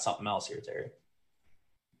you've got something else here, Terry.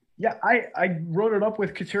 Yeah, I wrote it up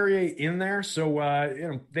with Couturier in there,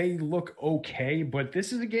 so they look okay. But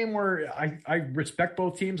this is a game where I respect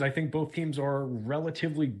both teams. I think both teams are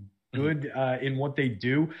relatively good in what they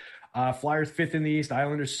do. Flyers 5th in the East,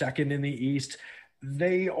 Islanders 2nd in the East.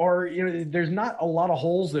 They are, there's not a lot of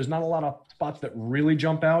holes. There's not a lot of spots that really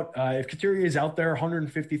jump out. If Couturier is out there,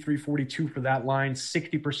 153.42 for that line,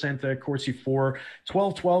 60% Corsi for,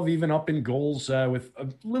 12-12 even up in goals with a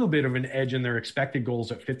little bit of an edge in their expected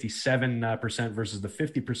goals at 57% versus the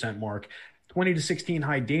 50% mark. 20-16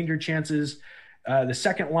 high danger chances. The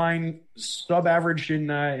second line sub-average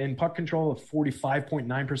in puck control of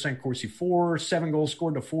 45.9% Corsi for, 7 goals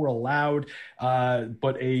scored to 4 allowed,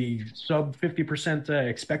 but a sub 50%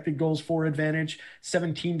 expected goals for advantage,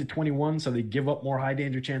 17-21, so they give up more high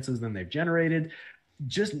danger chances than they've generated.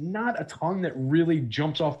 Just not a ton that really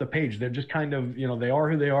jumps off the page. They're just kind of, they are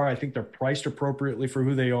who they are. I think they're priced appropriately for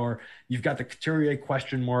who they are. You've got the Couturier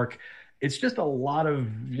question mark. It's just a lot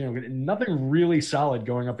of, nothing really solid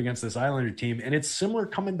going up against this Islander team. And it's similar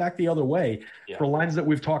coming back the other way for lines that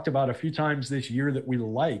we've talked about a few times this year that we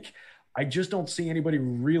like. I just don't see anybody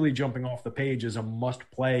really jumping off the page as a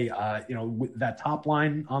must play, with that top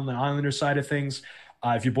line on the Islander side of things.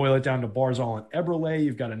 If you boil it down to Barzal and Eberle,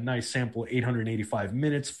 you've got a nice sample, 885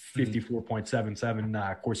 minutes,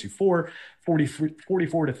 54.77 Corsi for,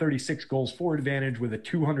 44-36 goals for advantage with a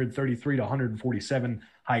 233-147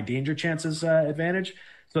 high danger chances advantage.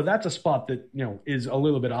 So that's a spot that, is a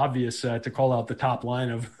little bit obvious to call out the top line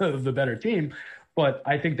of the better team. But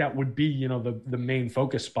I think that would be, the main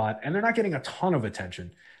focus spot. And they're not getting a ton of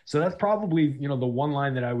attention. So that's probably, the one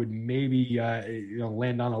line that I would maybe,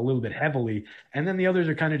 land on a little bit heavily. And then the others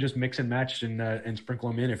are kind of just mix and match and sprinkle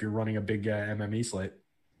them in if you're running a big MME slate.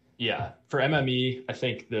 Yeah. For MME, I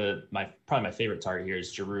think probably my favorite target here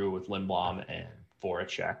is Giroux with Lindblom and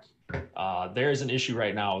Voracek. There's an issue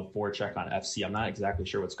right now with Voracek on FC. I'm not exactly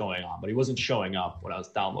sure what's going on, but he wasn't showing up when I was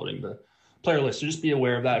downloading the player list. So just be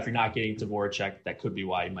aware of that. If you're not getting to Voracek, that could be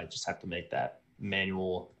why you might just have to make that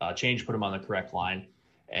manual change, put him on the correct line,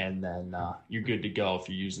 and then you're good to go if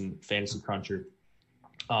you're using Fantasy Cruncher.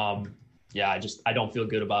 I don't feel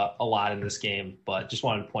good about a lot in this game, but just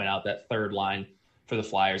wanted to point out that third line for the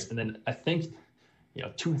Flyers. And then I think,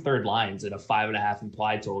 2 third lines in a 5.5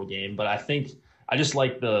 implied total game. But I just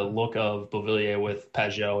like the look of Beauvillier with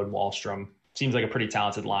Peugeot and Wahlstrom. Seems like a pretty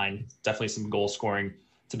talented line. Definitely some goal scoring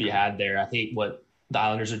to be had there. I hate what the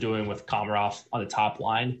Islanders are doing with Komarov on the top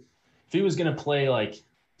line. If he was going to play like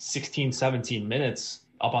 16, 17 minutes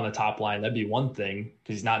up on the top line, that'd be one thing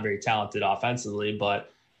because he's not very talented offensively,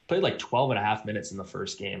 but played like 12.5 minutes in the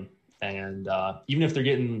first game. And even if they're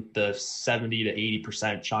getting the 70 to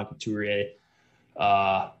 80% Sean Couturier,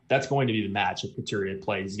 that's going to be the match. If Couturier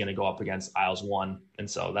plays, he's going to go up against Isles 1. And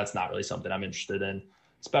so that's not really something I'm interested in,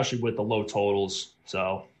 especially with the low totals.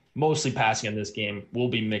 So mostly passing in this game. We'll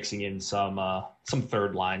be mixing in some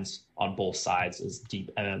third lines on both sides as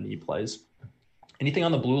deep MME plays. Anything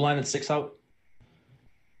on the blue line that sticks out?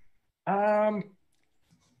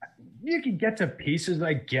 You can get to pieces,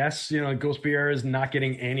 I guess. Ghost Pierre is not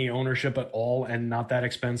getting any ownership at all and not that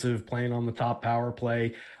expensive playing on the top power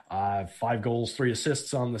play. 5 goals, 3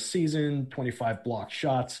 assists on the season, 25 block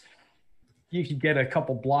shots. You could get a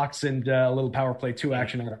couple blocks and a little power play 2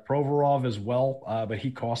 action out of Provorov as well, but he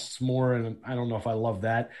costs more, and I don't know if I love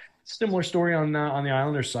that. Similar story on the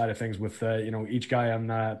Islanders side of things with each guy on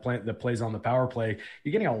that plays on the power play.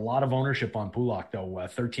 You're getting a lot of ownership on Pulock though,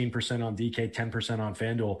 13% on DK, 10% on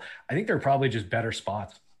FanDuel. I think they're probably just better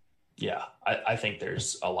spots. Yeah, I think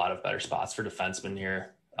there's a lot of better spots for defensemen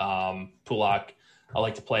here. Pulock, I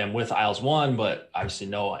like to play him with Isles 1, but obviously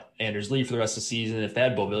no Anders Lee for the rest of the season. If they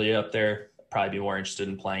had Beauvillier up there, I'd probably be more interested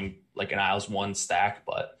in playing like an Isles 1 stack,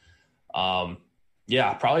 but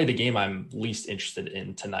yeah, probably the game I'm least interested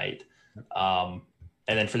in tonight. And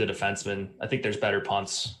then for the defenseman, I think there's better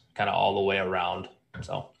punts kind of all the way around.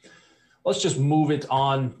 So let's just move it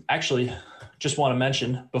on. Actually, just want to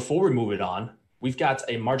mention before we move it on, we've got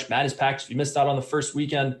a March Madness pack. If you missed out on the first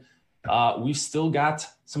weekend, we've still got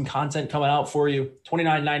some content coming out for you.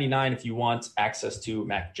 $29.99 if you want access to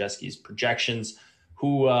Matt Jeski's projections,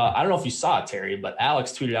 who I don't know if you saw it, Terry, but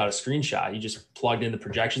Alex tweeted out a screenshot. He just plugged in the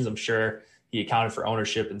projections. I'm sure he accounted for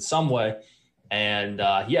ownership in some way. And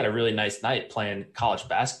he had a really nice night playing college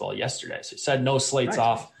basketball yesterday. So he said no slates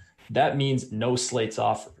off. That means no slates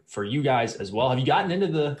off for you guys as well. Have you gotten into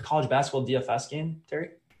the college basketball DFS game, Terry?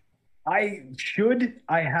 I should.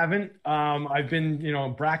 I haven't. I've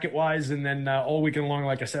been, bracket wise, and then all weekend long,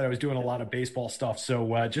 like I said, I was doing a lot of baseball stuff.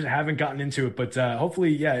 So just haven't gotten into it. But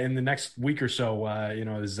hopefully, in the next week or so,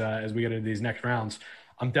 as we get into these next rounds,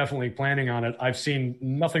 I'm definitely planning on it. I've seen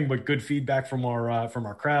nothing but good feedback from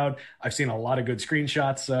our crowd. I've seen a lot of good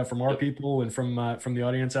screenshots from our people and from the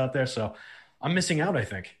audience out there. So I'm missing out, I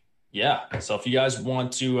think. Yeah. So if you guys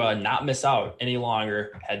want to not miss out any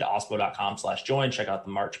longer, head to ospo.com/join. Check out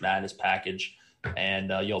the March Madness package.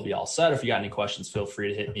 and you'll be all set. If you got any questions, feel free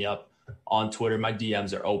to hit me up on Twitter. My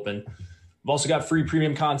DMs are open. We've also got free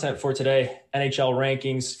premium content for today, NHL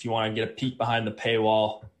rankings. If you want to get a peek behind the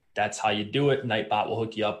paywall, that's how you do it. Nightbot will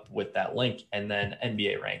hook you up with that link, and then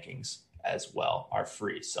NBA rankings as well are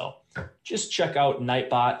free. So just check out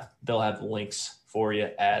Nightbot. They'll have links for you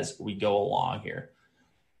as we go along here.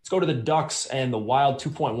 Let's go to the Ducks and the Wild.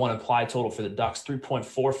 2.1 implied total for the Ducks,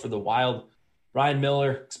 3.4 for the Wild. Ryan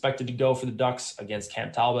Miller expected to go for the Ducks against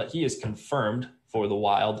Cam Talbot. He is confirmed for the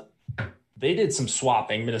Wild. They did some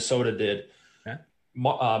swapping. Minnesota did. Okay.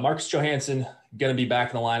 Marcus Johansson going to be back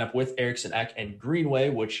in the lineup with Eriksson Ek and Greenway,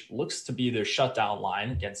 which looks to be their shutdown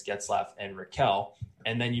line against Getzlaf and Raquel.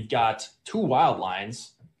 And then you've got two Wild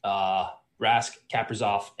lines, Rask,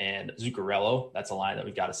 Kaprizov, and Zuccarello. That's a line that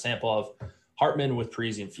we've got a sample of. Hartman with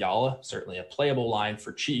Parise and Fiala, certainly a playable line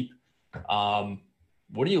for cheap.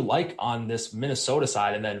 What do you like on this Minnesota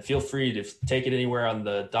side? And then feel free to take it anywhere on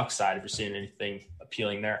the Duck side if you're seeing anything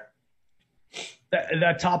appealing there.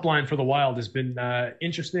 That top line for the Wild has been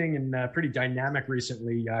interesting and pretty dynamic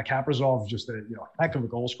recently. Kaprizov, just a heck of a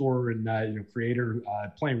goal scorer and creator,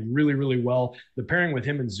 playing really, really well. The pairing with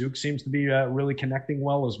him and Zook seems to be really connecting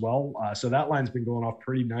well as well. So that line's been going off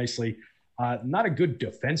pretty nicely. Not a good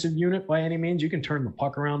defensive unit by any means. You can turn the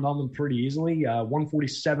puck around on them pretty easily.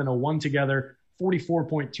 147-01 together,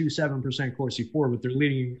 44.27% Corsi for, with their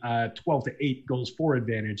leading 12-8 goals for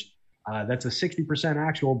advantage. That's a 60%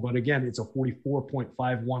 actual, but again, it's a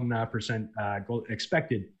 44.51% goal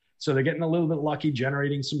expected. So they're getting a little bit lucky,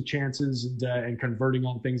 generating some chances and converting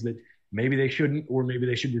on things that maybe they shouldn't, or maybe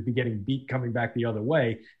they should just be getting beat coming back the other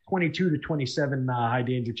way. 22-27 high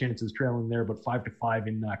danger chances trailing there, but 5-5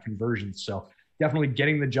 in conversions. So definitely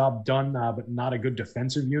getting the job done, but not a good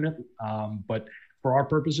defensive unit. But for our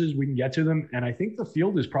purposes, we can get to them. And I think the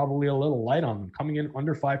field is probably a little light on them, coming in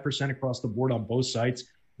under 5% across the board on both sites.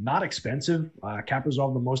 Not expensive.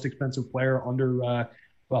 Kaprizov, the most expensive player, under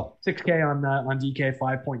 $6K on DK,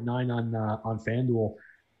 5.9 on FanDuel.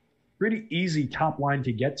 Pretty easy top line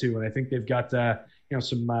to get to, and I think they've got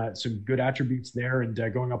some good attributes there. And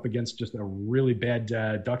going up against just a really bad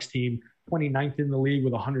Ducks team, 29th in the league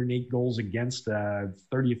with 108 goals against,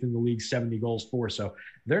 30th in the league, 70 goals for. So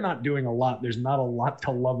they're not doing a lot. There's not a lot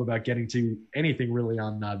to love about getting to anything really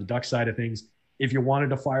on the Ducks side of things. If you wanted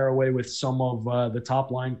to fire away with some of the top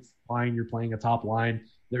line, fine, you're playing a top line.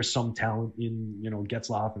 There's some talent in,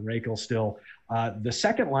 Getzlaf and Rakel still. The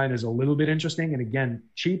second line is a little bit interesting, and again,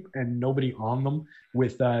 cheap and nobody on them,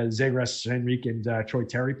 with Zegras, Henrique, and Troy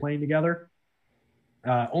Terry playing together.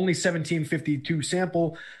 Only 1752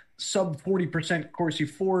 sample, sub 40% Corsi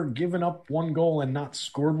for, given up one goal and not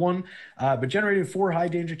scored one, but generated 4 high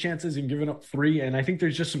danger chances and given up 3. And I think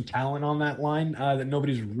there's just some talent on that line that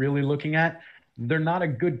nobody's really looking at. They're not a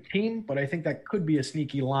good team, but I think that could be a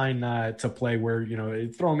sneaky line to play where,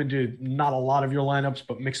 throw them into not a lot of your lineups,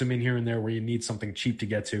 but mix them in here and there where you need something cheap to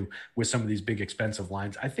get to with some of these big expensive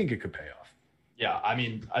lines. I think it could pay off. Yeah, I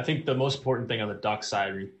mean, I think the most important thing on the Duck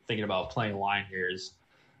side, when you're thinking about playing a line here, is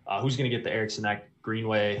who's going to get the Eriksson Ek,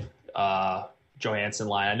 Greenway, Johansson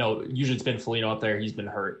line. I know usually it's been Foligno up there. He's been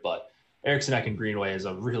hurt, but Eriksson Ek and Greenway is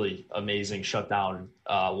a really amazing shutdown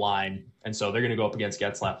line. And so they're going to go up against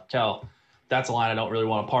Getzlaf, Kel. That's a line I don't really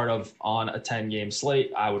want a part of on a 10-game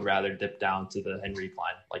slate. I would rather dip down to the Henrique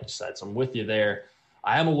line, like you said. So I'm with you there.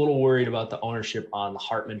 I am a little worried about the ownership on the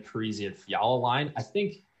Hartman, Parise, and Fiala line. I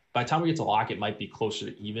think by the time we get to lock, it might be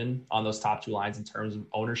closer to even on those top two lines in terms of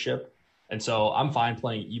ownership. And so I'm fine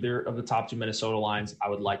playing either of the top two Minnesota lines. I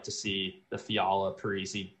would like to see the Fiala,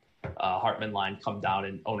 Parise, Hartman line come down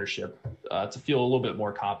in ownership to feel a little bit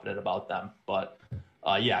more confident about them. But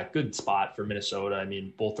good spot for Minnesota. I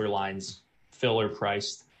mean, both their lines filler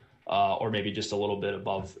priced, or maybe just a little bit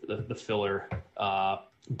above the filler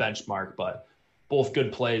benchmark, but both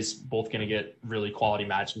good plays, both going to get really quality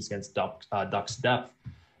matches against Ducks depth,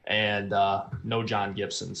 and no John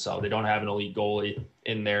Gibson. So they don't have an elite goalie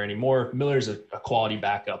in there anymore. Miller's a quality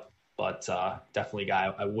backup, but definitely a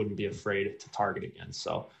guy I wouldn't be afraid to target against.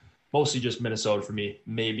 So mostly just Minnesota for me.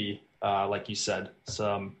 Maybe, like you said,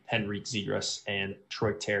 some Henrique, Zegras, and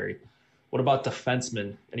Troy Terry. What about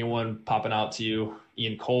defensemen? Anyone popping out to you?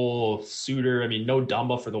 Ian Cole, Suter. I mean, no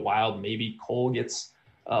Dumba for the Wild. Maybe Cole gets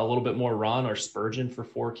a little bit more run, or Spurgeon for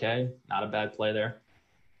 4K. Not a bad play there.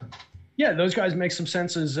 Yeah, those guys make some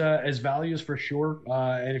sense as values for sure.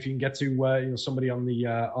 And if you can get to somebody on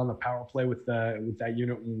the power play with that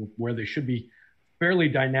unit where they should be fairly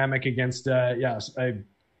dynamic against a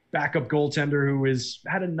backup goaltender who has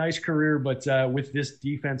had a nice career, but with this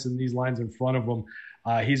defense and these lines in front of them,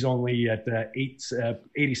 He's only at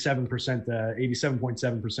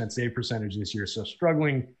 87.7% save percentage this year. So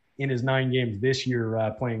struggling in his 9 games this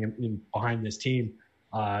year, playing in behind this team.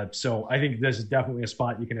 So I think this is definitely a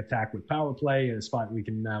spot you can attack with power play, and a spot we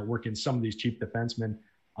can work in some of these cheap defensemen.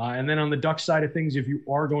 And then on the Ducks side of things, if you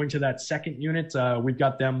are going to that second unit, we've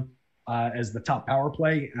got them as the top power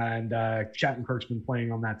play, and Shattenkirk's been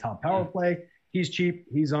playing on that top power play. He's cheap.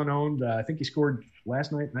 He's unowned. I think he scored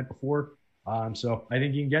last night before. So I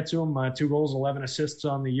think you can get to him. 2 goals, 11 assists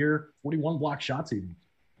on the year, 41 block shots even.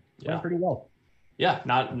 Playing pretty well. Yeah,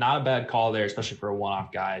 not a bad call there, especially for a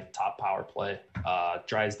one-off guy, top power play.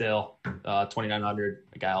 Drysdale, 2,900,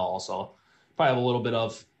 a guy I'll also probably have a little bit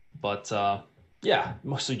of. But,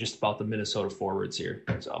 mostly just about the Minnesota forwards here.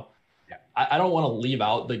 So I don't want to leave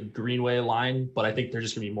out the Greenway line, but I think they're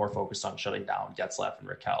just going to be more focused on shutting down Getzlaf and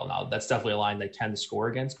Raquel. Now, that's definitely a line they can score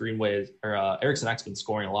against. Greenway or Eriksson Ek's been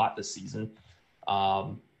scoring a lot this season.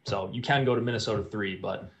 So you can go to Minnesota 3,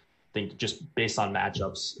 but I think just based on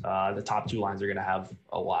matchups, the top 2 lines are going to have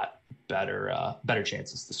a lot better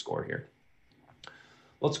chances to score here.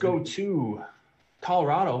 Let's go to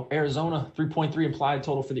Colorado, Arizona, 3.3 implied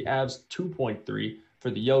total for the Avs, 2.3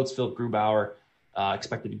 for the Yotes. Philip Grubauer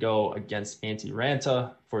expected to go against Antti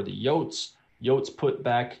Ranta for the Yotes. Yotes put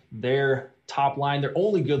back their top line, their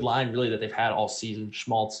only good line really that they've had all season,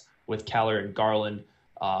 Schmaltz with Keller and Garland.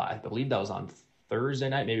 I believe that was on Thursday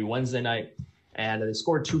night, maybe Wednesday night. And they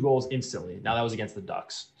scored 2 goals instantly. Now that was against the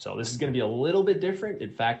Ducks. So this is going to be a little bit different.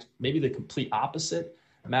 In fact, maybe the complete opposite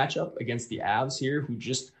matchup against the Avs here, who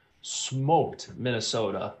just smoked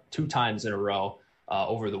Minnesota 2 times in a row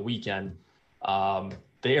over the weekend.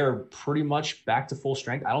 They are pretty much back to full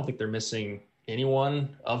strength. I don't think they're missing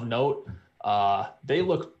anyone of note. They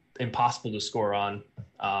look impossible to score on.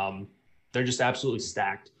 They're just absolutely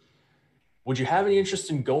stacked. Would you have any interest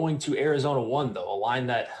in going to Arizona 1, though? A line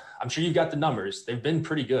that I'm sure you've got the numbers. They've been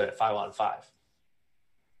pretty good at 5-on-5.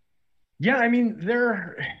 Yeah, I mean,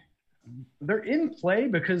 they're in play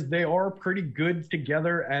because they are pretty good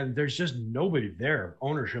together, and there's just nobody there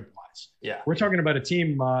ownership-wise. Yeah. We're talking about a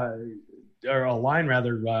team or a line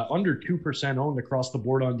rather, under 2% owned across the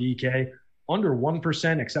board on DK, under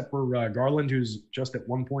 1% except for Garland, who's just at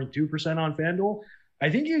 1.2% on FanDuel. I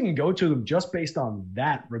think you can go to them just based on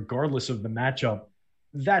that, regardless of the matchup.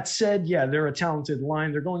 That said, yeah, they're a talented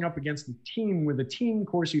line. They're going up against a team with a team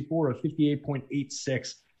Corsi for of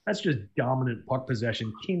 58.86. That's just dominant puck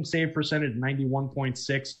possession. Team save percentage,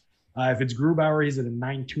 91.6. If it's Grubauer, he's at a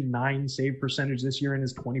 929 save percentage this year in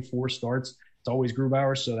his 24 starts. It's always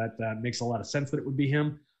Grubauer, so that makes a lot of sense that it would be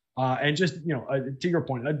him. And just, to your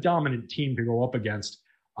point, a dominant team to go up against.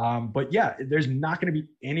 But yeah, there's not going to be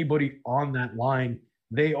anybody on that line.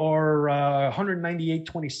 They are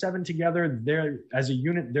 198-27 together. They're, as a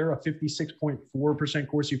unit, they're a 56.4%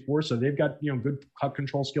 Corsi for, so they've got good puck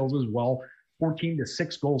control skills as well.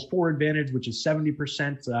 14-6 goals for advantage, which is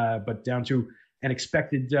 70%, but down to an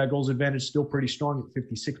expected goals advantage, still pretty strong at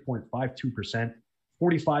 56.52%.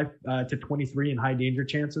 45-23 in high danger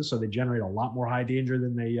chances, so they generate a lot more high danger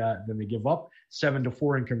than they give up.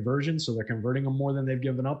 7-4 in conversion, so they're converting them more than they've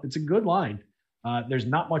given up. It's a good line. There's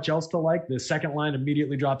not much else to like. The second line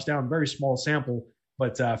immediately drops down, very small sample,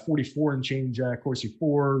 but 44 and change Corsi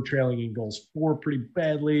for, trailing in goals for pretty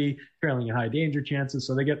badly, trailing in high danger chances,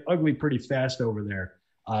 so they get ugly pretty fast over there.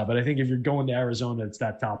 But I think if you're going to Arizona, it's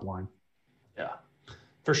that top line. Yeah.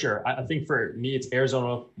 For sure. I think for me, it's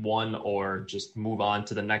Arizona 1 or just move on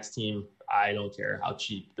to the next team. I don't care how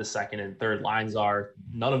cheap the second and third lines are.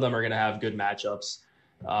 None of them are going to have good matchups.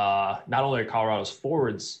 Not only are Colorado's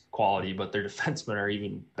forwards quality, but their defensemen are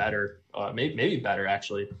even better, maybe better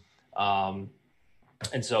actually. And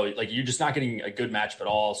so you're just not getting a good matchup at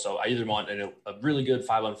all. So I either want a really good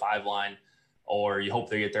 5-on-5 line, or you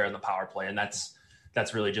hope they get there on the power play. And that's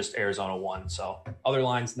really just Arizona 1. So other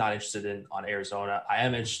lines not interested in on Arizona. I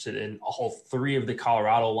am interested in a whole 3 of the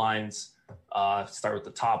Colorado lines. Start with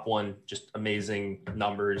the top one, just amazing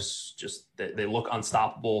numbers. Just they look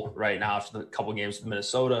unstoppable right now after the couple games with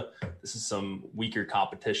Minnesota. This is some weaker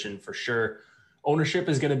competition for sure. Ownership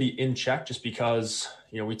is going to be in check just because,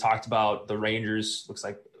 we talked about the Rangers. Looks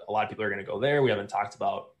like a lot of people are going to go there. We haven't talked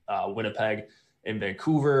about Winnipeg and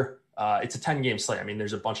Vancouver. It's a 10-game slate. I mean,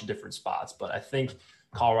 there's a bunch of different spots, but I think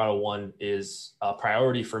Colorado 1 is a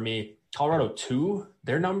priority for me. Colorado 2,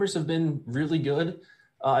 their numbers have been really good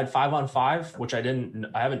at 5-on-5, which I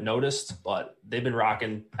haven't noticed, but they've been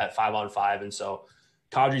rocking at 5-on-5. And so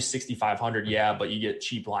Kadri's 6,500. Yeah, but you get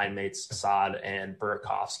cheap line mates, Saad and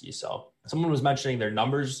Burakovsky. So someone was mentioning their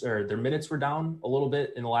numbers or their minutes were down a little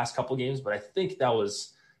bit in the last couple of games, but I think that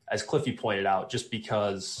was, as Cliffy pointed out, just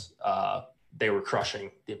because they were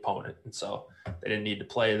crushing the opponent. And so they didn't need to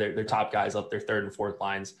play their top guys up their third and fourth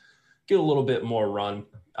lines, get a little bit more run.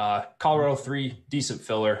 Colorado 3, decent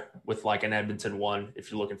filler with like an Edmonton 1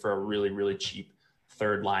 if you're looking for a really, really cheap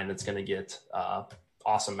third line that's going to get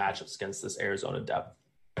awesome matchups against this Arizona depth.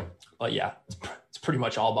 But yeah, it's pretty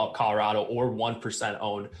much all about Colorado or 1%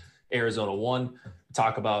 owned Arizona 1.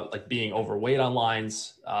 Talk about like being overweight on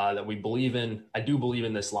lines that we believe in. I do believe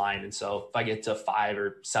in this line. And so if I get to 5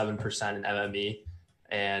 or 7% in MME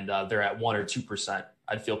and they're at 1 or 2%,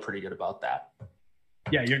 I'd feel pretty good about that.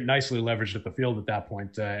 Yeah, you're nicely leveraged at the field at that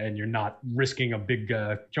point, and you're not risking a big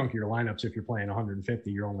chunk of your lineups if you're playing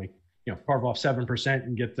 150. You're only, carve off 7%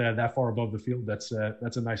 and get that far above the field. That's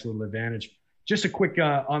a nice little advantage. Just a quick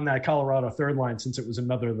on that Colorado third line, since it was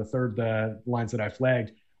another of the third lines that I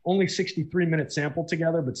flagged. Only 63-minute sample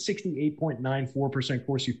together, but 68.94%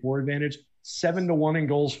 Corsi for advantage, 7-1 in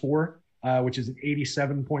goals for, which is an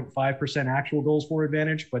 87.5% actual goals for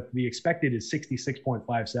advantage, but the expected is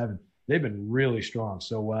 66.57. They've been really strong.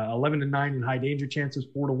 So 11-9 in high danger chances,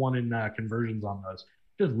 4-1 in conversions on those.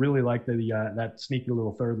 Just really like that sneaky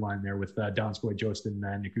little third line there with Donskoy, Jost, and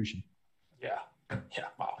Nikushin. Yeah.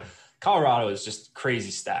 Wow. Colorado is just crazy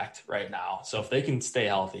stacked right now. So if they can stay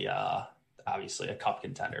healthy, obviously a cup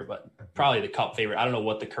contender, but probably the cup favorite. I don't know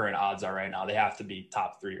what the current odds are right now. They have to be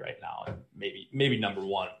top 3 right now, and maybe number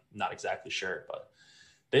 1. I'm not exactly sure, but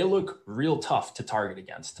they look real tough to target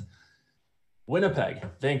against. Winnipeg,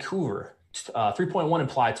 Vancouver, 3.1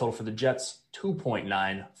 implied total for the Jets,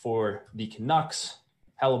 2.9 for the Canucks.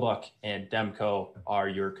 Hellebuck and Demko are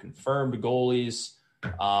your confirmed goalies.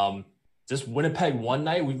 This Winnipeg one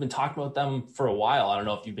night, we've been talking about them for a while. I don't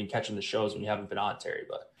know if you've been catching the shows when you haven't been on, Terry,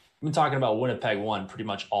 but we've been talking about Winnipeg 1 pretty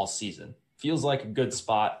much all season. Feels like a good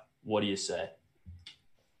spot. What do you say?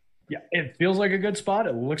 Yeah, it feels like a good spot.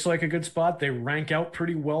 It looks like a good spot. They rank out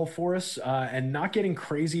pretty well for us, and not getting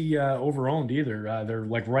crazy over-owned either. They're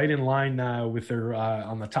like right in line with their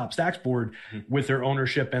on the top stacks board with their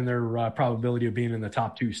ownership and their probability of being in the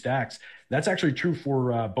top 2 stacks. That's actually true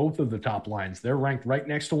for both of the top lines. They're ranked right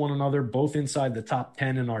next to one another, both inside the top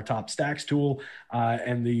 10 in our top stacks tool.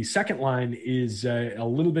 And the second line is a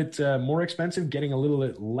little bit more expensive, getting a little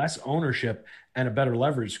bit less ownership and a better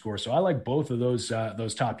leverage score. So I like both of those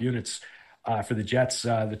top units for the Jets.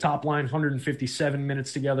 The top line, 157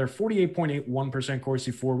 minutes together, 48.81%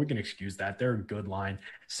 Corsi for. We can excuse that. They're a good line.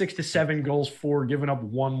 6 to 7 goals for, giving up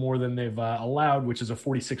 1 more than they've allowed, which is a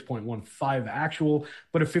 46.15 actual,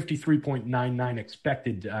 but a 53.99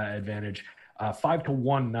 expected advantage.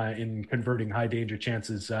 5-1 in converting high danger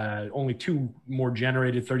chances. Only 2 more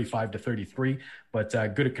generated, 35 to 33, but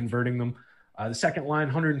good at converting them. The second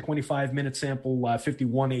line, 125-minute sample,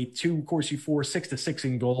 51.82 Corsi for, 6 to 6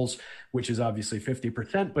 in goals, which is obviously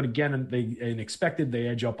 50%. But again, in expected, they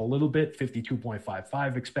edge up a little bit,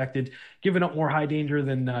 52.55 expected, giving up more high danger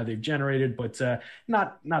than they've generated, but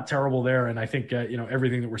not terrible there. And I think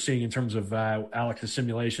everything that we're seeing in terms of Alex's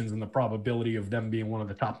simulations and the probability of them being one of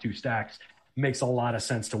the top 2 stacks makes a lot of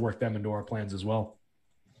sense to work them into our plans as well.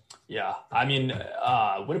 Yeah, I mean,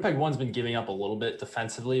 Winnipeg 1's been giving up a little bit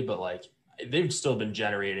defensively, but like, they've still been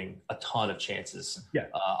generating a ton of chances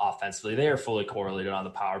offensively. They are fully correlated on the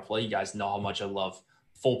power play. You guys know how much I love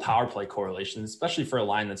full power play correlations, especially for a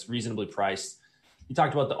line that's reasonably priced. You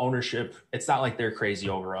talked about the ownership. It's not like they're crazy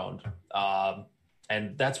over-owned.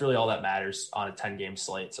 And that's really all that matters on a 10-game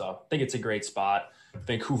slate. So I think it's a great spot.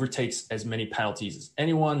 Vancouver takes as many penalties as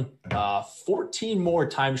anyone, 14 more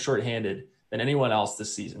times shorthanded than anyone else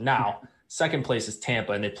this season. Now, second place is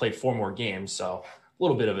Tampa, and they played 4 more games, so a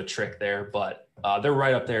little bit of a trick there, but they're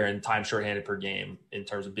right up there in time shorthanded per game in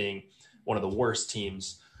terms of being one of the worst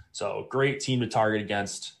teams. So great team to target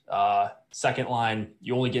against. Second line,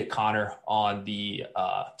 you only get Connor on the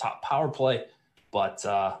top power play, but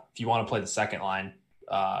if you want to play the second line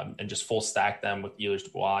and just full stack them with Ehlers,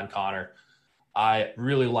 Dubois, and Connor, I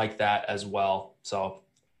really like that as well. So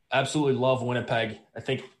absolutely love Winnipeg. I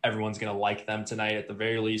think everyone's going to like them tonight at the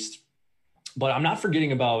very least. But I'm not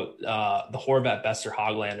forgetting about the Horvat, Besser,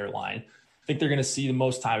 Hoglander line. I think they're going to see the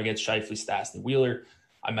most time against Scheifele, Stastny, Wheeler.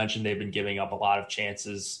 I mentioned they've been giving up a lot of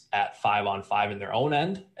chances at 5-on-5 in their own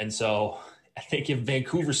end. And so I think if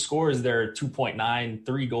Vancouver scores their 2.9,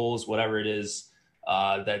 3 goals, whatever it is,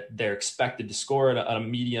 that they're expected to score at a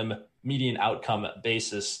median outcome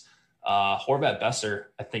basis, Horvat,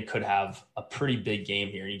 Besser, I think, could have a pretty big game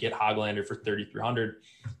here. You get Hoglander for 3,300,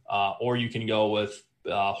 or you can go with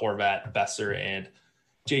Horvat, Besser, and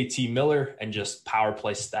JT Miller and just power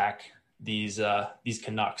play stack these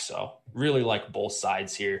Canucks. So really like both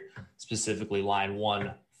sides here, specifically line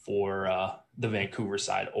 1 for the Vancouver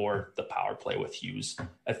side or the power play with Hughes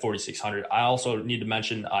at 4,600. I also need to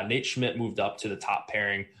mention Nate Schmidt moved up to the top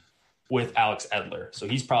pairing with Alex Edler. So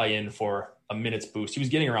he's probably in for a minutes boost. He was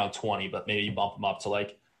getting around 20, but maybe you bump him up to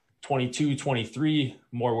like 22, 23,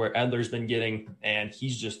 more where Edler's been getting, and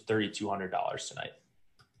he's just $3,200 tonight.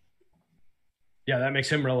 Yeah, that makes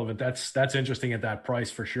him relevant. That's interesting at that price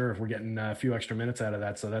for sure. If we're getting a few extra minutes out of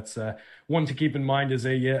that, so that's one to keep in mind as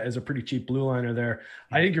a pretty cheap blue liner there.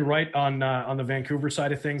 I think you're right on the Vancouver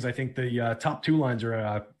side of things. I think the top two lines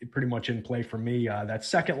are pretty much in play for me. That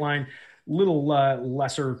second line, little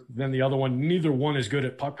lesser than the other one. Neither one is good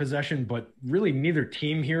at puck possession, but really neither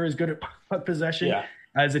team here is good at puck possession. Yeah.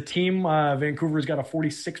 As a team, Vancouver's got a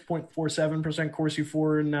 46.47% Corsi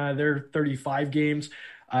for in their 35 games.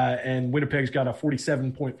 And Winnipeg's got a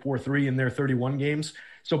 47.43 in their 31 games.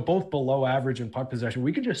 So both below average in puck possession.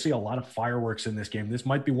 We could just see a lot of fireworks in this game. This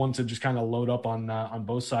might be one to just kind of load up on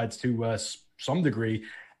both sides to some degree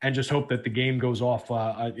and just hope that the game goes off,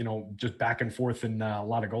 just back and forth and a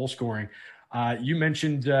lot of goal scoring. You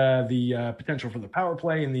mentioned the potential for the power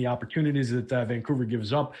play and the opportunities that Vancouver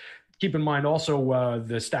gives up. Keep in mind also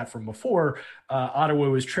the stat from before, Ottawa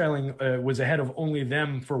was ahead of only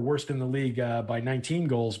them for worst in the league by 19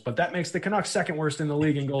 goals, but that makes the Canucks second worst in the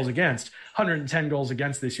league in goals against, 110 goals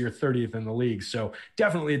against this year, 30th in the league. So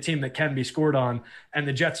definitely a team that can be scored on, and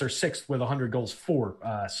the Jets are sixth with 100 goals for,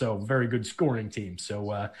 so very good scoring team.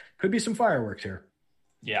 So could be some fireworks here.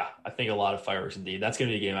 Yeah, I think a lot of fireworks indeed. That's going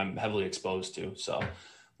to be a game I'm heavily exposed to. So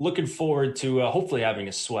looking forward to hopefully having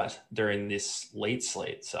a sweat during this late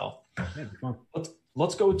slate. So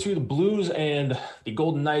let's go to the Blues and the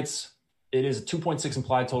Golden Knights. It is a 2.6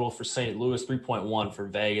 implied total for St. Louis, 3.1 for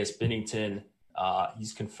Vegas. Binnington,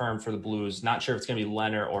 he's confirmed for the Blues. Not sure if it's going to be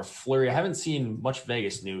Leonard or Fleury. I haven't seen much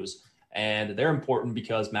Vegas news, and they're important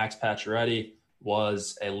because Max Pacioretty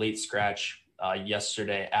was a late scratch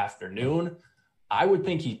yesterday afternoon. I would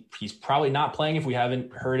think he's probably not playing if we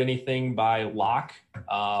haven't heard anything by Locke,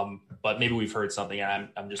 but maybe we've heard something and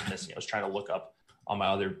I'm just missing. I was trying to look up on my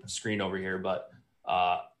other screen over here, but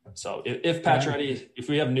so if Pacioretty, if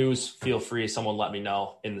we have news, feel free. Someone let me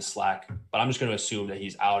know in the Slack, but I'm just going to assume that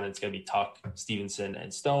he's out and it's going to be Tuck, Stevenson,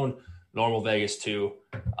 and Stone. Normal Vegas too.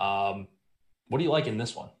 What do you like in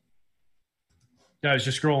this one? I was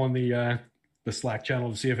just scrolling the Slack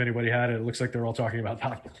channel to see if anybody had it. It looks like they're all talking about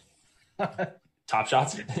that. Top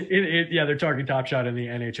shots? Yeah, they're talking top shot in the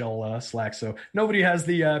NHL Slack. So nobody has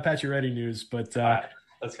the Pacioretty news, but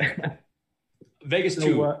that's good. Vegas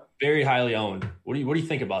too, very highly owned. What do you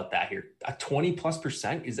think about that here? A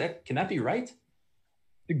 20+%? Can that be right?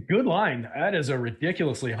 Good line. That is a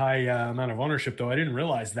ridiculously high amount of ownership, though. I didn't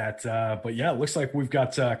realize that. But yeah, it looks like we've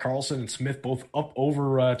got Carlson and Smith both up over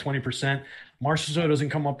 20%. Marchessault doesn't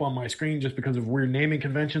come up on my screen just because of weird naming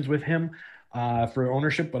conventions with him for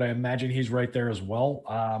ownership, but I imagine he's right there as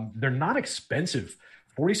well. They're not expensive.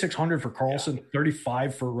 4,600 for Carlson,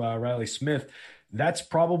 35 for Riley Smith. That's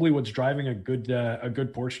probably what's driving a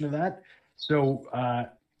good portion of that. So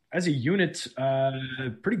as a unit,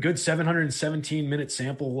 pretty good 717 minute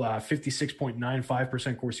sample,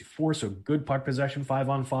 56.95% Corsi for, so good puck possession,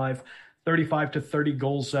 5-on-5, 35 to 30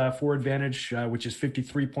 goals for advantage, which is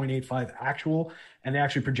 53.85 actual, and they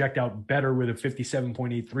actually project out better with a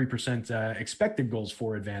 57.83% expected goals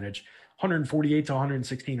for advantage. 148 to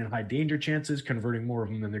 116 in high danger chances, converting more of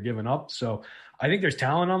them than they're giving up. So I think there's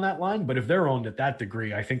talent on that line, but if they're owned at that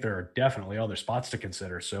degree, I think there are definitely other spots to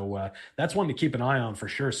consider. So that's one to keep an eye on for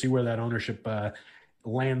sure. See where that ownership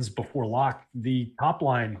lands before lock. The top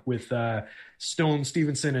line with Stone,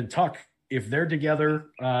 Stevenson, and Tuck, if they're together,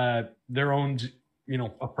 they're owned,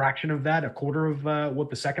 a fraction of that, a quarter of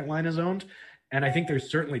what the second line is owned. And I think there's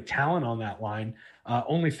certainly talent on that line.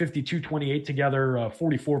 Only 52-28 together,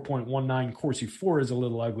 44.19 Corsi for is a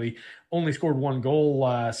little ugly. Only scored one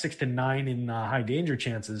goal, 6 to 9 in high danger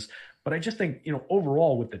chances. But I just think,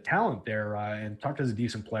 overall with the talent there, and Tuck is a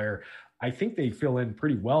decent player, I think they fill in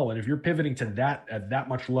pretty well. And if you're pivoting to that at that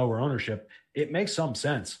much lower ownership, it makes some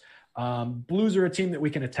sense. Blues are a team that we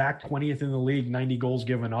can attack, 20th in the league, 90 goals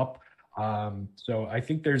given up. So I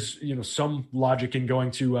think there's, some logic in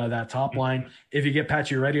going to that top line. If you get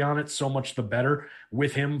Pacioretty on it, so much the better.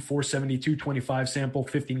 With him, 472.25 sample,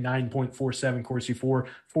 59.47 Corsi for,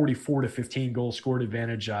 44 to 15 goals scored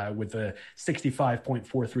advantage with a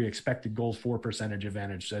 65.43 expected goals for percentage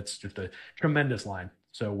advantage. That's just a tremendous line.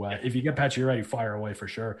 So if you get Pacioretty, fire away for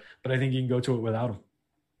sure. But I think you can go to it without him.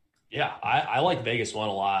 Yeah, I like Vegas one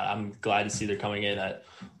a lot. I'm glad to see they're coming in at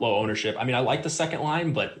low ownership. I mean, I like the second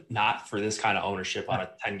line, but not for this kind of ownership on a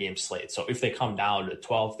 10-game slate. So if they come down to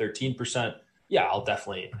 12, 13%, yeah, I'll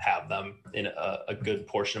definitely have them in a good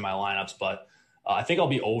portion of my lineups, but I think I'll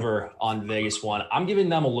be over on Vegas 1. I'm giving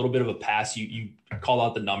them a little bit of a pass. You called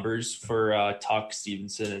out the numbers for Tuck,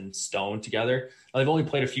 Stevenson, and Stone together. Now, they've only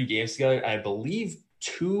played a few games together. I believe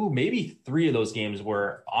 2, maybe 3 of those games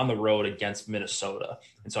were on the road against Minnesota.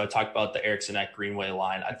 And so I talked about the Eriksson at Greenway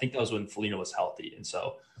line. I think that was when Foligno was healthy. And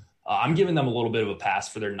so I'm giving them a little bit of a pass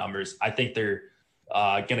for their numbers. I think they're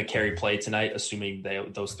going to carry play tonight, assuming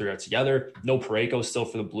those 3 are together. No Parayko still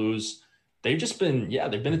for the Blues. They've just been,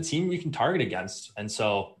 they've been a team you can target against. And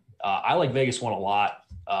so I like Vegas 1 a lot.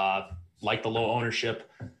 Like the low ownership.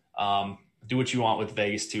 Do what you want with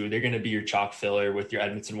Vegas 2. They're going to be your chalk filler with your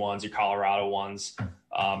Edmonton ones, your Colorado ones.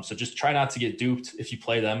 So just try not to get duped if you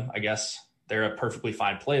play them. I guess they're a perfectly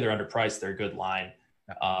fine play. They're underpriced. They're a good line.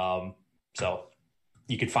 So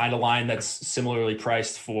you could find a line that's similarly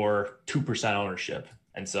priced for 2% ownership.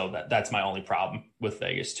 And so that's my only problem with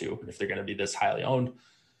Vegas 2, if they're going to be this highly owned.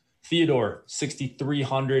 Theodore,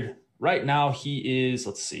 6,300. Right now he is,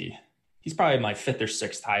 let's see, he's probably my 5th or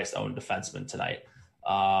 6th highest owned defenseman tonight.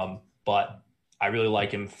 But I really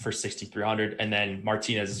like him for 6,300. And then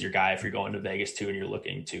Martinez is your guy if you're going to Vegas 2 and you're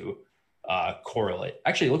looking to correlate.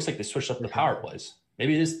 Actually, it looks like they switched up the power plays.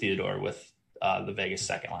 Maybe it is Theodore with the Vegas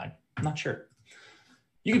second line. I'm not sure.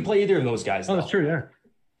 You can play either of those guys. Oh, that's true, yeah.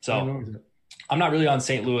 So I'm not really on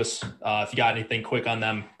St. Louis. If you got anything quick on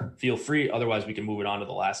them, feel free. Otherwise, we can move it on to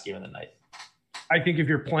the last game of the night. I think if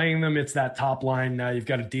you're playing them, it's that top line. You've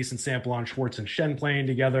got a decent sample on Schwartz and Shen playing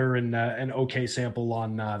together, and an okay sample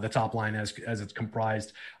on the top line as it's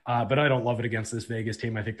comprised. But I don't love it against this Vegas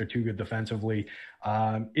team. I think they're too good defensively.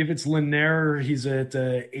 If it's Linaire, he's at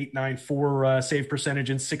 8.94 save percentage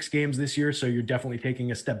in 6 games this year, so you're definitely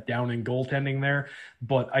taking a step down in goaltending there.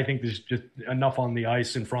 But I think there's just enough on the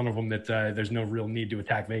ice in front of them that there's no real need to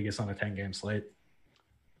attack Vegas on a 10-game slate.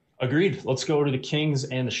 Agreed. Let's go to the Kings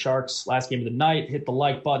and the Sharks. Last game of the night. Hit the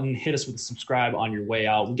like button. Hit us with a subscribe on your way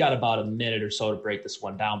out. We got about a minute or so to break this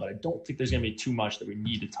one down, but I don't think there's going to be too much that we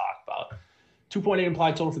need to talk about. 2.8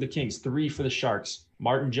 implied total for the Kings, 3 for the Sharks.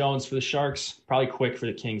 Martin Jones for the Sharks, probably quick for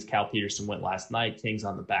the Kings. Cal Peterson went last night. Kings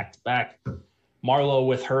on the back-to-back. Marlowe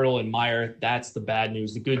with Hurdle and Meyer. That's the bad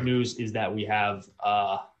news. The good news is that we have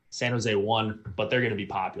San Jose 1, but they're going to be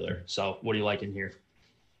popular. So what do you like in here?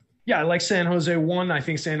 Yeah, I like San Jose 1. I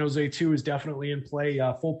think San Jose 2 is definitely in play.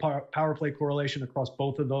 Full power play correlation across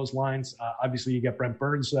both of those lines. Obviously, you get Brent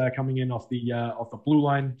Burns coming in off the blue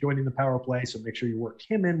line, joining the power play. So make sure you work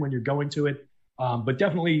him in when you're going to it. But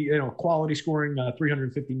definitely, quality scoring,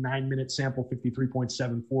 359-minute sample,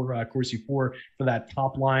 53.74 Corsi 4 for that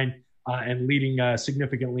top line, and leading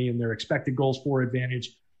significantly in their expected goals for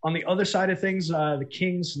advantage. On the other side of things, the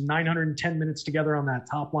Kings, 910 minutes together on that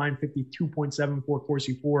top line, 52.74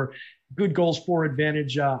 Corsi 4. Good goals for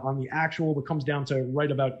advantage on the actual, but comes down to right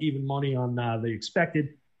about even money on the expected.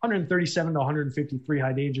 137 to 153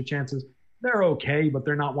 high danger chances. They're okay, but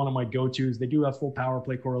they're not one of my go-tos. They do have full power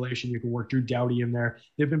play correlation. You can work Drew Doughty in there.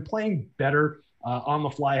 They've been playing better on the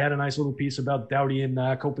fly. I had a nice little piece about Doughty and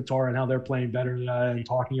Kopitar and how they're playing better and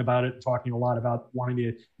talking about it, talking a lot about wanting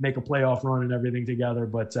to make a playoff run and everything together.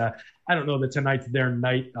 But I don't know that tonight's their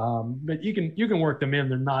night. But you can work them in.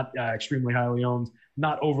 They're not extremely highly owned,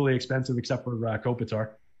 not overly expensive except for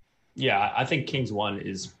Kopitar. Yeah, I think Kings 1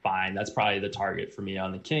 is fine. That's probably the target for me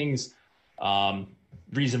on the Kings.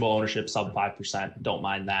 Reasonable ownership, sub 5%. Don't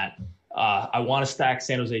mind that. I want to stack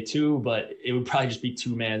San Jose 2, but it would probably just be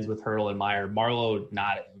 2 mans with Hurdle and Meyer. Marlowe,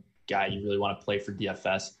 not a guy you really want to play for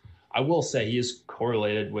DFS. I will say he is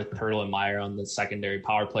correlated with Hurdle and Meyer on the secondary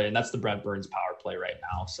power play, and that's the Brent Burns power play right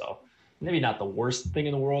now. So maybe not the worst thing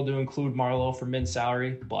in the world to include Marlowe for min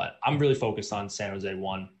salary, but I'm really focused on San Jose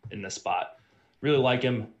 1 in this spot. Really like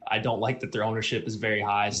him. I don't like that their ownership is very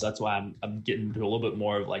high, so that's why I'm getting into a little bit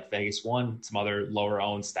more of like Vegas 1, some other lower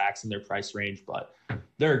owned stacks in their price range, but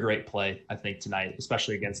they're a great play, I think, tonight,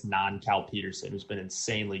 especially against non-Cal Peterson, who's been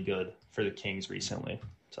insanely good for the Kings recently.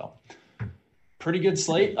 So pretty good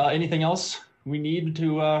slate. Anything else we need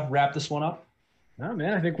to wrap this one up? No,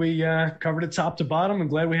 man, I think we covered it top to bottom. I'm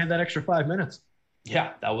glad we had that extra 5 minutes.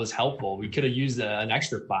 Yeah, that was helpful. We could have used an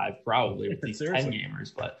extra 5 probably with these 10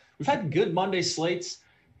 gamers, but we've had good Monday slates.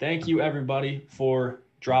 Thank you, everybody, for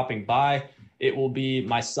dropping by. It will be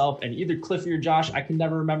myself and either Cliffy or Josh. I can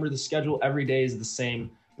never remember the schedule. Every day is the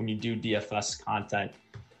same when you do DFS content.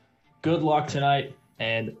 Good luck tonight,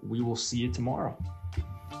 and we will see you tomorrow.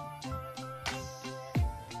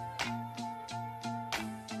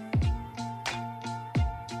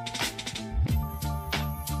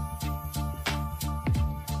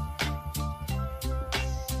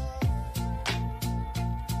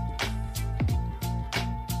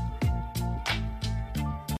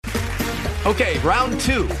 Okay, round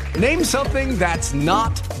two. Name something that's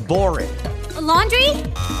not boring. A laundry?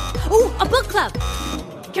 Ooh, a book club.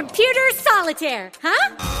 Computer solitaire,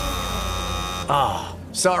 huh? Ah,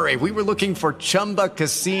 sorry, we were looking for Chumba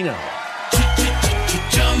Casino.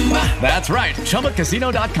 That's right,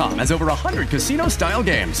 ChumbaCasino.com has over 100 casino-style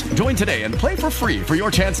games. Join today and play for free for your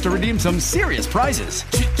chance to redeem some serious prizes.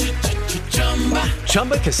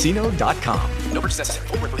 ChumbaCasino.com. No purchase necessary.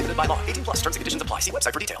 Void where prohibited by law. 18+ terms and conditions apply. See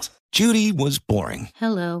website for details. Judy was boring.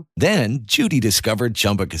 Hello. Then Judy discovered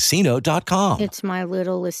ChumbaCasino.com. It's my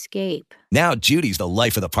little escape. Now Judy's the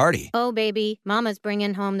life of the party. Oh, baby, mama's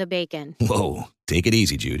bringing home the bacon. Whoa, take it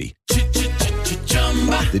easy, Judy.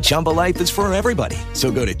 The Chumba life is for everybody. So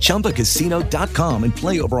go to ChumbaCasino.com and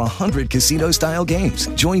play over 100 casino-style games.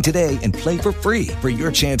 Join today and play for free for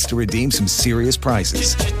your chance to redeem some serious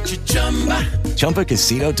prizes.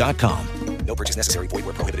 ChumbaCasino.com. No purchase necessary. Void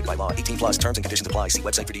where prohibited by law. 18+ terms and conditions apply. See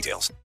website for details.